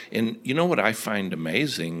 And what I find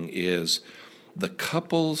amazing is the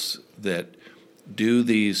couples that do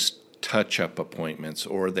these touch-up appointments,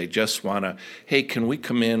 or they just want to, hey, can we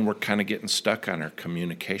come in? We're kind of getting stuck on our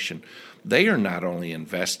communication. They are not only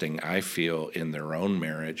investing, I feel, in their own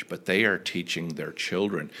marriage, but they are teaching their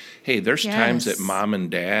children. Hey, there's times that mom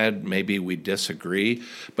and dad, maybe we disagree,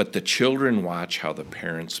 but the children watch how the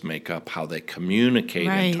parents make up, how they communicate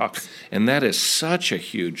and talk. And that is such a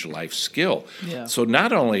huge life skill. Yeah. So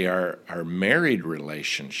not only are our married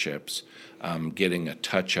relationships getting a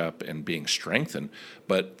touch-up and being strengthened,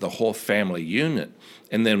 but the whole family unit.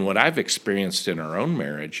 And then what I've experienced in our own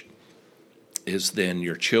marriage is then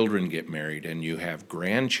your children get married and you have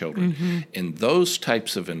grandchildren. Mm-hmm. And those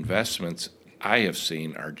types of investments I have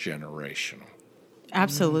seen are generational.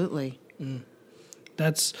 Absolutely. Mm.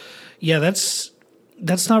 That's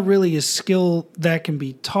not really a skill that can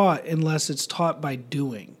be taught unless it's taught by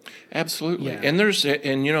doing. Absolutely. Yeah. And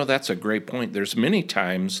that's a great point. There's many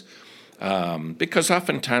times because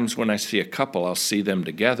oftentimes when I see a couple, I'll see them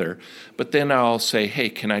together, but then I'll say, hey,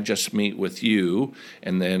 can I just meet with you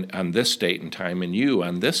and then on this date and time and you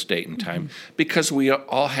on this date and time? Mm-hmm. Because we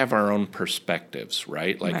all have our own perspectives,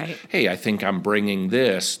 right? Like, hey, I think I'm bringing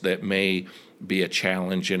this that may be a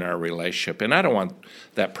challenge in our relationship, and I don't want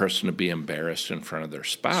that person to be embarrassed in front of their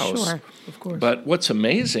spouse. Sure, of course. But what's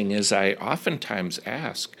amazing is I oftentimes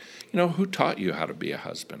ask, who taught you how to be a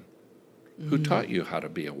husband? Who taught you how to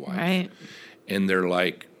be a wife? Right. And they're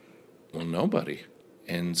like, well, nobody.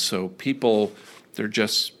 And so people, they're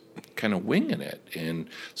just kind of winging it. And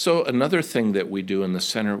so another thing that we do in the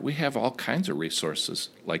center, we have all kinds of resources.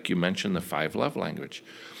 Like you mentioned, the 5 love language.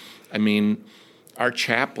 I mean, our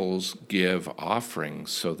chapels give offerings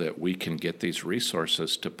so that we can get these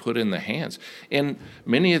resources to put in the hands. And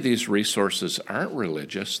many of these resources aren't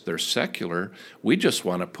religious, they're secular. We just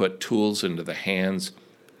want to put tools into the hands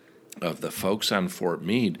of the folks on Fort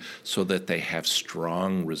Meade so that they have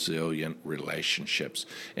strong, resilient relationships.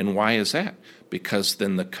 And why is that? Because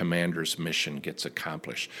then the commander's mission gets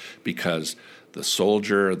accomplished. Because the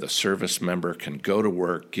soldier, the service member can go to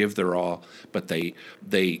work, give their all, but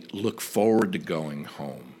they look forward to going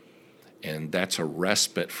home. And that's a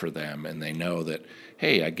respite for them. And they know that,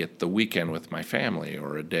 hey, I get the weekend with my family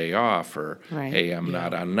or a day off, or, hey, I'm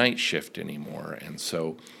not on night shift anymore. And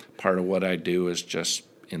so part of what I do is just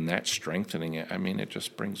in that strengthening it. I mean, it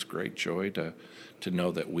just brings great joy to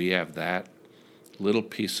know that we have that little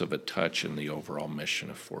piece of a touch in the overall mission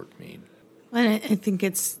of Fort Meade. And I think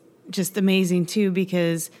it's just amazing, too,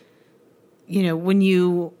 because, when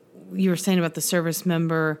you were saying about the service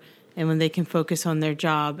member and when they can focus on their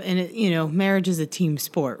job, and, marriage is a team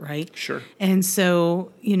sport, right? Sure. And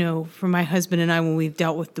so, for my husband and I, when we've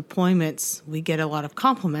dealt with deployments, we get a lot of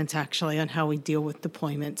compliments, actually, on how we deal with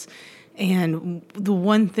deployments. And the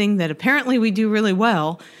one thing that apparently we do really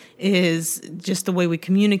well is just the way we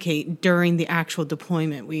communicate during the actual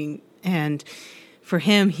deployment. And for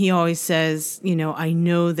him, he always says, I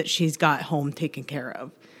know that she's got home taken care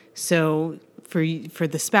of. So for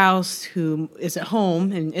the spouse who is at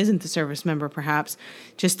home and isn't the service member, perhaps,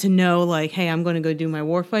 just to know, like, hey, I'm going to go do my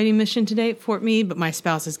warfighting mission today at Fort Meade, but my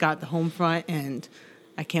spouse has got the home front and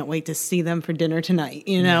I can't wait to see them for dinner tonight,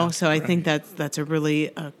 So I think that's a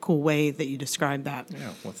really cool way that you describe that.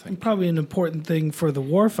 Yeah, well, thank you. Probably an important thing for the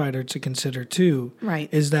warfighter to consider, too,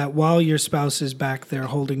 is that while your spouse is back there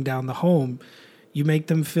holding down the home, you make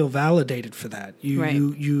them feel validated for that.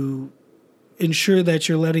 You ensure that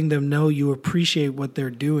you're letting them know you appreciate what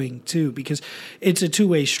they're doing, too, because it's a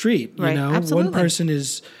two-way street, Absolutely.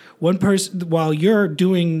 One person, while you're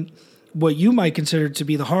doing what you might consider to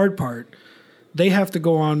be the hard part, they have to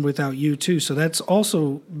go on without you, too. So that's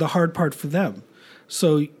also the hard part for them.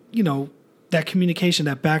 So, that communication,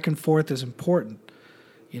 that back and forth is important,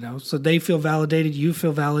 So they feel validated, you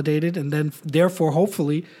feel validated, and then, therefore,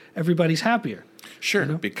 hopefully, everybody's happier. Sure.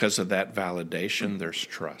 Because of that validation, there's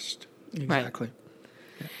trust. Exactly.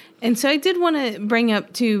 Right. And so I did want to bring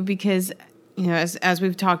up, too, because, as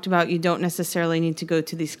we've talked about, you don't necessarily need to go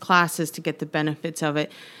to these classes to get the benefits of it.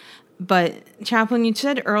 But, Chaplain, you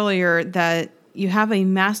said earlier that you have a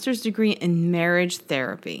master's degree in marriage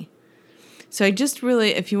therapy. So I just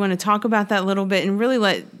really, if you want to talk about that a little bit and really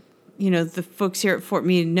let, the folks here at Fort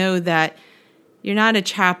Meade know that you're not a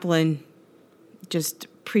chaplain just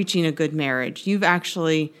preaching a good marriage. You've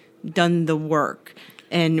actually done the work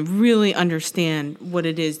and really understand what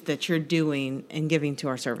it is that you're doing and giving to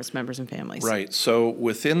our service members and families. Right. So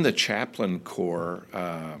within the chaplain corps,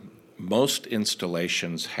 most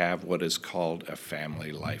installations have what is called a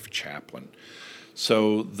family life chaplain.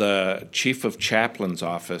 So the chief of chaplain's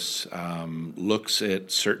office looks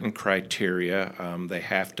at certain criteria. They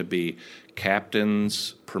have to be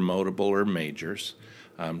captains, promotable, or majors.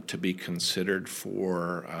 to be considered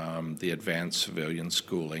for the advanced civilian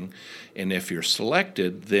schooling. And if you're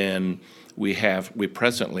selected, then we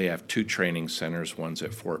presently have 2 training centers. One's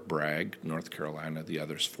at Fort Bragg, North Carolina, the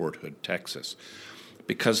other's Fort Hood, Texas.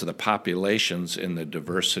 Because of the populations and the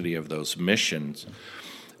diversity of those missions,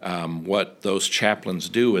 what those chaplains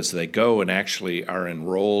do is they go and actually are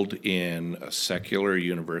enrolled in a secular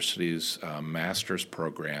university's master's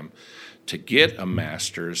program to get a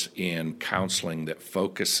master's in counseling that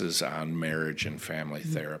focuses on marriage and family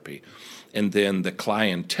therapy. And then the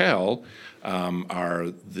clientele are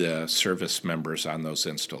the service members on those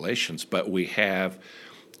installations. But we have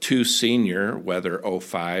 2 senior, whether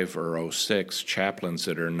 05 or 06, chaplains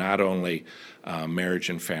that are not only marriage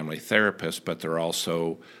and family therapists, but they're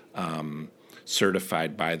also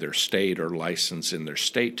certified by their state or licensed in their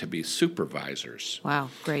state to be supervisors. Wow,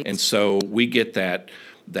 great. And so we get that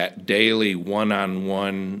daily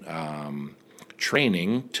one-on-one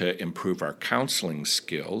training to improve our counseling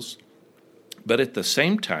skills. But at the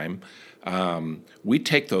same time, we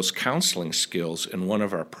take those counseling skills, and one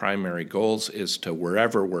of our primary goals is to,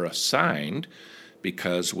 wherever we're assigned,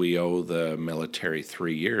 because we owe the military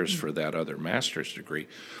 3 years for that other master's degree,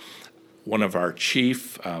 one of our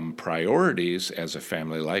chief priorities as a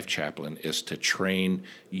family life chaplain is to train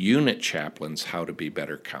unit chaplains how to be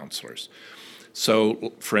better counselors.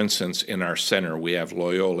 So, for instance, in our center, we have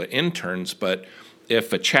Loyola interns, but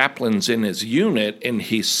if a chaplain's in his unit and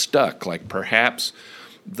he's stuck, like perhaps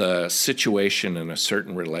the situation in a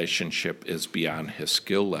certain relationship is beyond his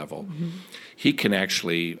skill level, he can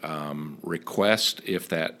actually request, if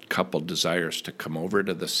that couple desires, to come over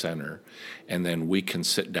to the center, and then we can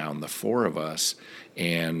sit down, the 4 of us,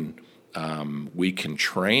 and we can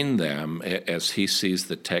train them as he sees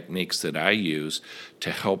the techniques that I use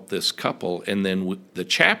to help this couple, and then the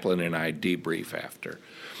chaplain and I debrief after.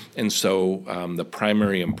 And so the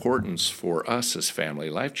primary importance for us as family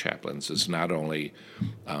life chaplains is not only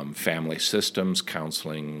family systems,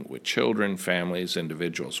 counseling with children, families,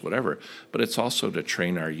 individuals, whatever, but it's also to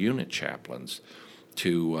train our unit chaplains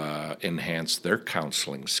to enhance their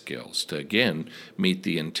counseling skills, to, again, meet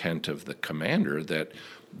the intent of the commander that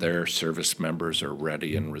their service members are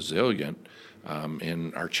ready and resilient,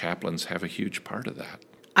 and our chaplains have a huge part of that.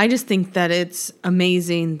 I just think that it's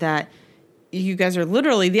amazing that you guys are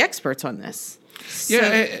literally the experts on this.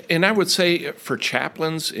 Yeah, and I would say for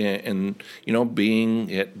chaplains and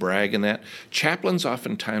being at Bragg and that, chaplains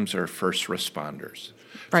oftentimes are first responders.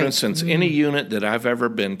 For instance, any unit that I've ever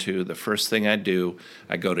been to, the first thing I do,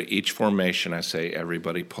 I go to each formation, I say,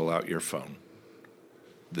 everybody pull out your phone.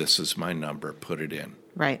 This is my number, put it in.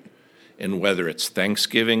 Right. And whether it's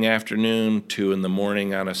Thanksgiving afternoon, 2 in the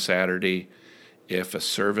morning on a Saturday, if a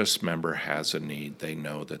service member has a need, they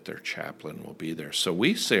know that their chaplain will be there. So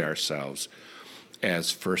we see ourselves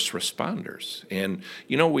as first responders. And,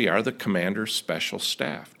 we are the commander's special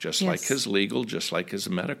staff, just like his legal, just like his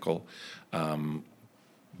medical.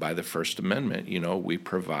 By the First Amendment, we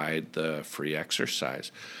provide the free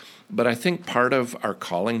exercise. But I think part of our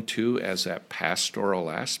calling, too, as that pastoral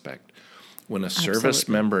aspect, when a service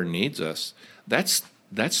member needs us, that's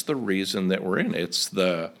the reason that we're in. It's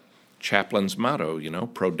the chaplain's motto,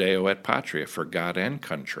 pro deo et patria, for God and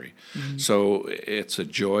country. Mm-hmm. So it's a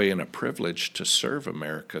joy and a privilege to serve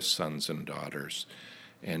America's sons and daughters,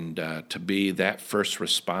 and to be that first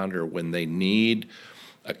responder when they need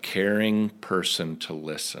a caring person to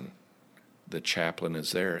listen. The chaplain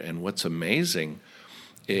is there. And what's amazing,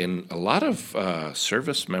 and a lot of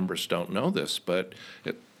service members don't know this, but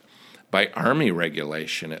by Army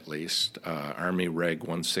regulation at least, Army Reg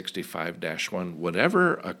 165-1,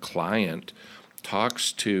 whatever a client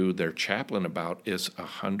talks to their chaplain about is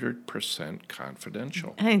 100%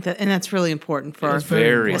 confidential. I think that's really important for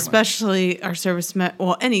very especially our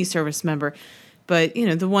any service member. But,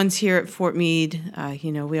 the ones here at Fort Meade,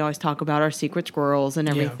 we always talk about our secret squirrels and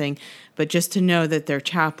everything. Yeah. But just to know that their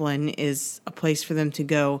chaplain is a place for them to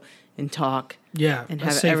go and talk. Yeah, and a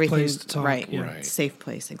have safe everything place to talk. Right, yeah. Right. Safe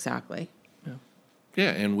place, exactly.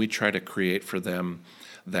 Yeah, and we try to create for them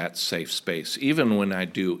that safe space. Even when I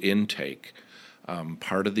do intake,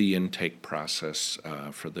 part of the intake process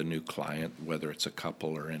for the new client, whether it's a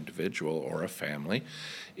couple or individual or a family,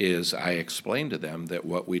 is I explain to them that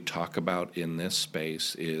what we talk about in this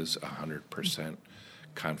space is 100%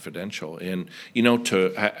 confidential. And,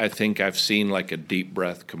 I think I've seen like a deep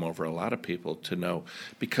breath come over a lot of people to know,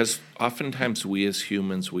 because oftentimes we as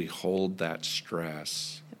humans, we hold that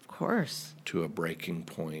stress. Of course. To a breaking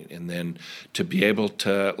point. And then to be able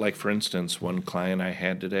to, like for instance, one client I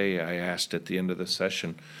had today, I asked at the end of the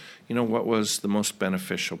session, what was the most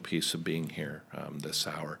beneficial piece of being here this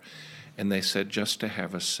hour? And they said just to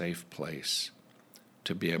have a safe place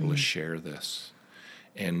to be able to share this.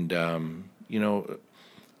 And,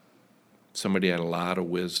 somebody had a lot of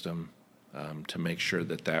wisdom to make sure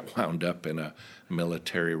that wound up in a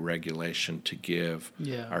military regulation to give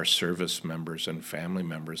our service members and family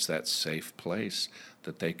members that safe place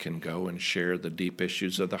that they can go and share the deep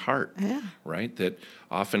issues of the heart, right? That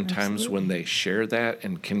oftentimes when they share that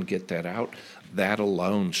and can get that out, that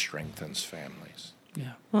alone strengthens families.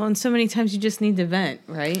 Yeah. Well, and so many times you just need to vent,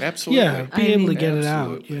 right? Absolutely. Yeah, be able to get it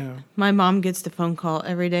out. Yeah. My mom gets the phone call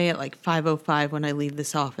every day at like 5:05 when I leave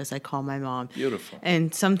this office. I call my mom. Beautiful.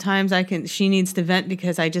 And sometimes she needs to vent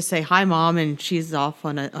because I just say, "Hi, Mom," and she's off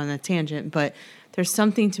on a tangent. But there's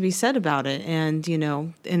something to be said about it. And,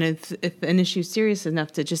 and if an issue is serious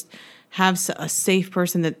enough to just have a safe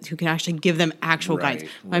person who can actually give them actual guidance.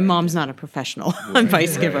 My mom's not a professional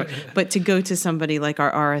advice giver, but to go to somebody like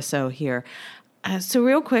our RSO here. So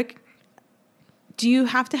real quick, do you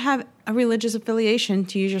have to have a religious affiliation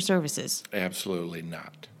to use your services? Absolutely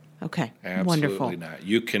not. Okay, Absolutely wonderful. not.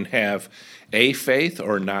 You can have a faith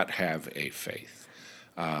or not have a faith.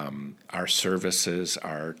 Our services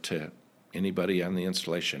are to anybody on the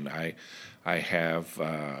installation. I have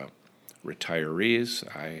retirees.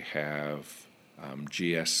 I have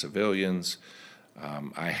GS civilians.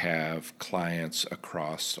 I have clients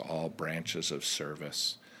across all branches of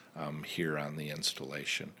service here on the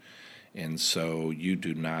installation. And so you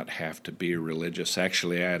do not have to be religious.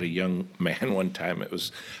 Actually, I had a young man one time,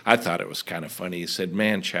 I thought it was kind of funny. He said,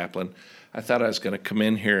 "Man, Chaplain, I thought I was going to come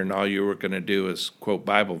in here and all you were going to do is quote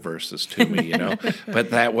Bible verses to me,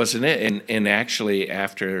 But that wasn't it. And actually,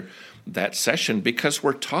 after that session, because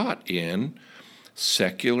we're taught in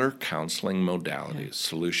secular counseling modalities,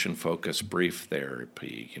 solution-focused brief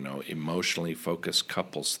therapy, emotionally focused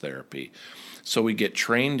couples therapy. So we get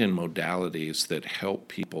trained in modalities that help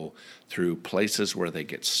people through places where they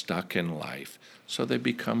get stuck in life so they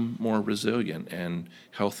become more resilient and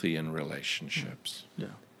healthy in relationships. Yeah.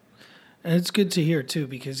 And it's good to hear, too,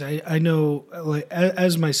 because I know, like,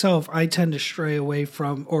 as myself, I tend to stay away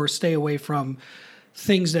from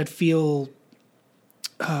things that feel,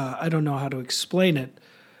 I don't know how to explain it,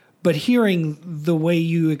 but hearing the way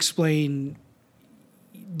you explain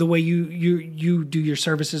the way you do your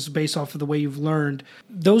services based off of the way you've learned,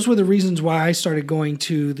 those were the reasons why I started going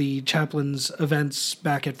to the Chaplains events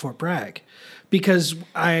back at Fort Bragg. Because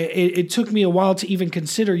it took me a while to even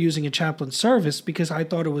consider using a chaplain service because I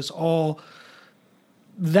thought it was all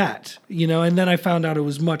that, and then I found out it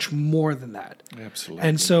was much more than that. Absolutely.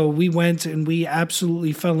 And so we went and we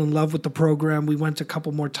absolutely fell in love with the program. We went a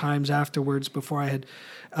couple more times afterwards before I had,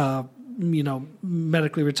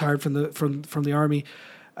 medically retired from the Army.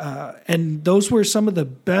 And those were some of the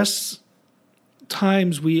best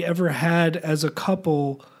times we ever had as a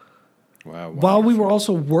couple. Wow, while we were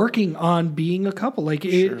also working on being a couple,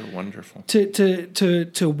 wonderful.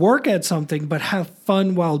 To work at something but have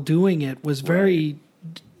fun while doing it was very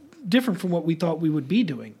different from what we thought we would be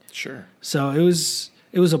doing. Sure. So it was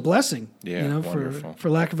a blessing. Wonderful.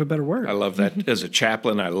 For lack of a better word. I love that as a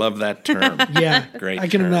chaplain. I love that term. Yeah, great. I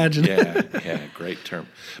can term. imagine. Yeah, great term.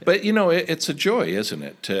 But it's a joy, isn't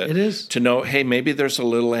it? It is to know. Hey, maybe there's a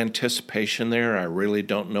little anticipation there. I really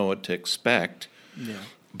don't know what to expect. Yeah.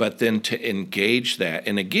 But then to engage that.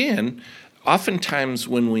 And again, oftentimes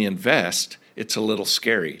when we invest, it's a little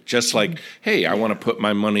scary. Just like, hey, I want to put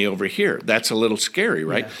my money over here. That's a little scary,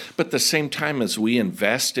 right? Yeah. But at the same time as we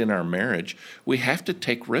invest in our marriage, we have to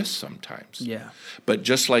take risks sometimes. Yeah. But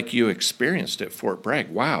just like you experienced at Fort Bragg,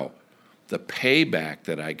 wow, the payback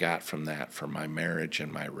that I got from that for my marriage and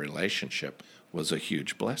my relationship was a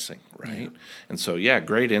huge blessing, right? Yeah. And so,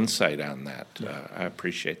 great insight on that. I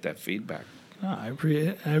appreciate that feedback. Oh, I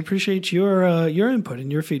appreciate your input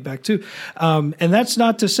and your feedback too, and that's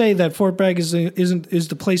not to say that Fort Bragg is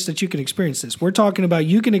the place that you can experience this. We're talking about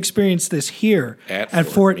you can experience this here at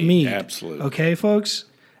Fort Meade. Absolutely. Okay, folks,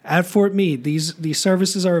 at Fort Meade, these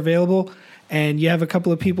services are available, and you have a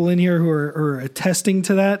couple of people in here who are attesting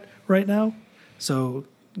to that right now. So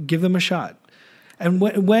give them a shot. And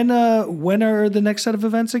when are the next set of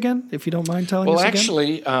events again, if you don't mind telling us again? Well,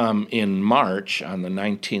 actually, in March, on the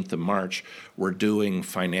 19th of March, we're doing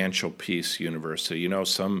Financial Peace University.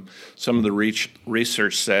 Some of the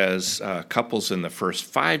research says couples in the first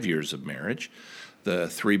 5 years of marriage, the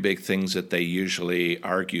three big things that they usually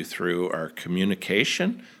argue through are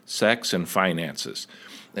communication, sex, and finances.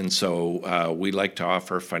 And so we like to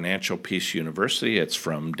offer Financial Peace University. It's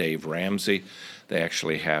from Dave Ramsey. They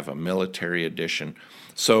actually have a military edition.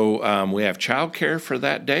 So we have childcare for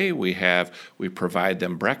that day. We provide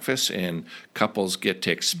them breakfast, and couples get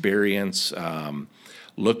to experience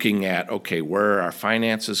looking at, okay, where our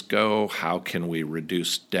finances go, how can we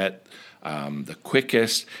reduce debt the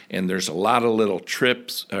quickest, and there's a lot of little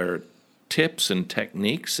tips and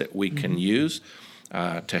techniques that we can use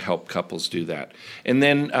to help couples do that. And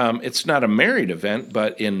then it's not a married event,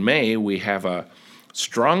 but in May we have a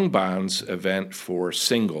Strong Bonds event for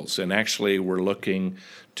singles, and actually we're looking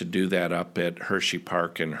to do that up at Hershey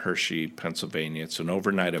Park in Hershey, Pennsylvania. It's an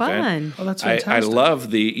overnight event. Oh, that's I fantastic.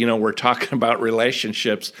 love we're talking about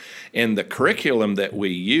relationships, and the curriculum that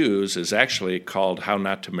we use is actually called How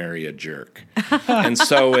Not to Marry a Jerk. And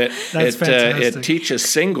so it teaches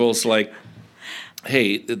singles, like,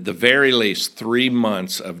 hey, at the very least 3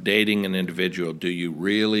 months of dating an individual, do you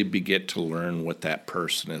really get to learn what that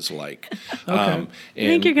person is like? I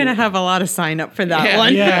think you're going to have a lot of sign up for that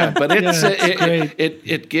one. Yeah, but great.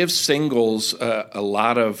 it gives singles a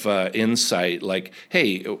lot of insight, like,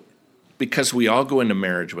 hey, because we all go into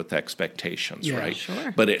marriage with expectations, right?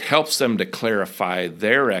 Sure. But it helps them to clarify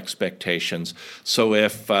their expectations. So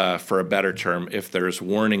if, for a better term, if there's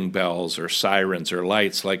warning bells or sirens or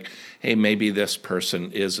lights, like, hey, maybe this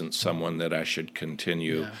person isn't someone that I should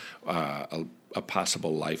continue a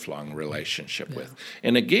possible lifelong relationship with.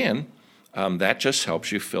 And again, that just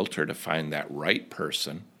helps you filter to find that right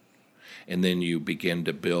person. And then you begin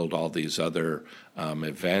to build all these other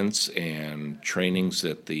events and trainings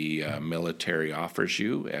that the military offers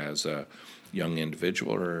you as a young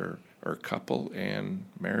individual or couple, and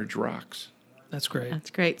marriage rocks. That's great.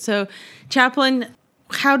 That's great. So, Chaplain,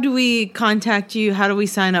 how do we contact you? How do we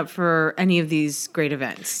sign up for any of these great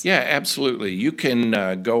events? Yeah, absolutely. You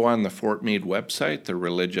can go on the Fort Meade website. The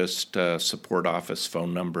Religious Support Office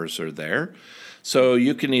phone numbers are there. So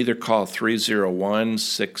you can either call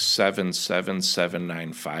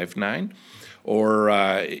 301-677-7959, or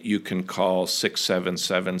you can call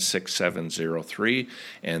 677-6703,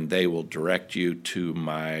 and they will direct you to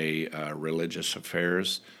my Religious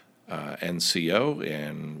Affairs NCO,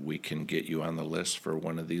 and we can get you on the list for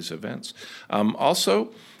one of these events. Also,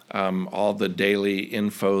 all the daily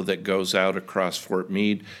info that goes out across Fort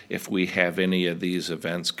Meade, if we have any of these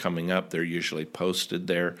events coming up, they're usually posted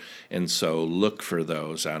there, and so look for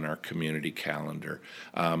those on our community calendar.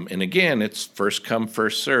 And again, it's first come,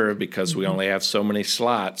 first serve, because we only have so many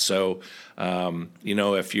slots. So,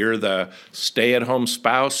 if you're the stay-at-home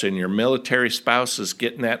spouse and your military spouse is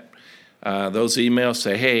getting that those emails,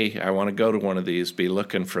 say, hey, I want to go to one of these, be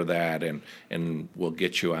looking for that, and we'll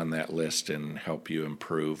get you on that list and help you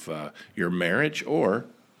improve your marriage, or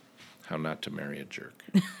how not to marry a jerk.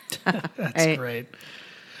 That's great.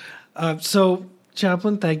 So,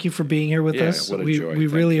 Chaplain, thank you for being here with us. What a we joy. we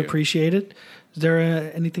Thank really you. appreciate it. Is there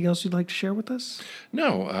anything else you'd like to share with us?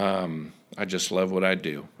 No, I just love what I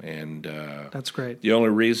do, and That's great. the only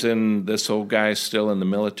reason this old guy is still in the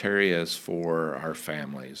military is for our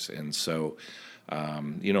families. And so,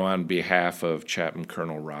 on behalf of Chaplain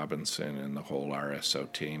Colonel Robinson and the whole RSO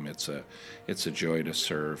team, it's a joy to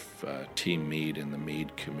serve Team Meade in the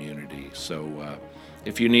Meade community. So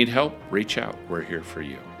if you need help, reach out. We're here for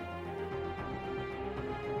you.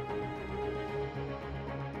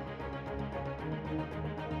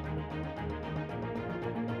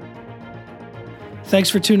 Thanks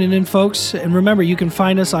for tuning in, folks. And remember, you can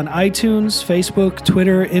find us on iTunes, Facebook,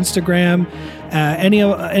 Twitter, Instagram,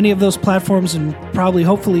 any of those platforms, and probably,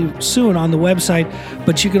 hopefully, soon on the website.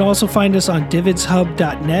 But you can also find us on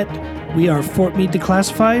divotshub.net. We are Fort Meade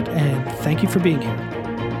Declassified, and thank you for being here.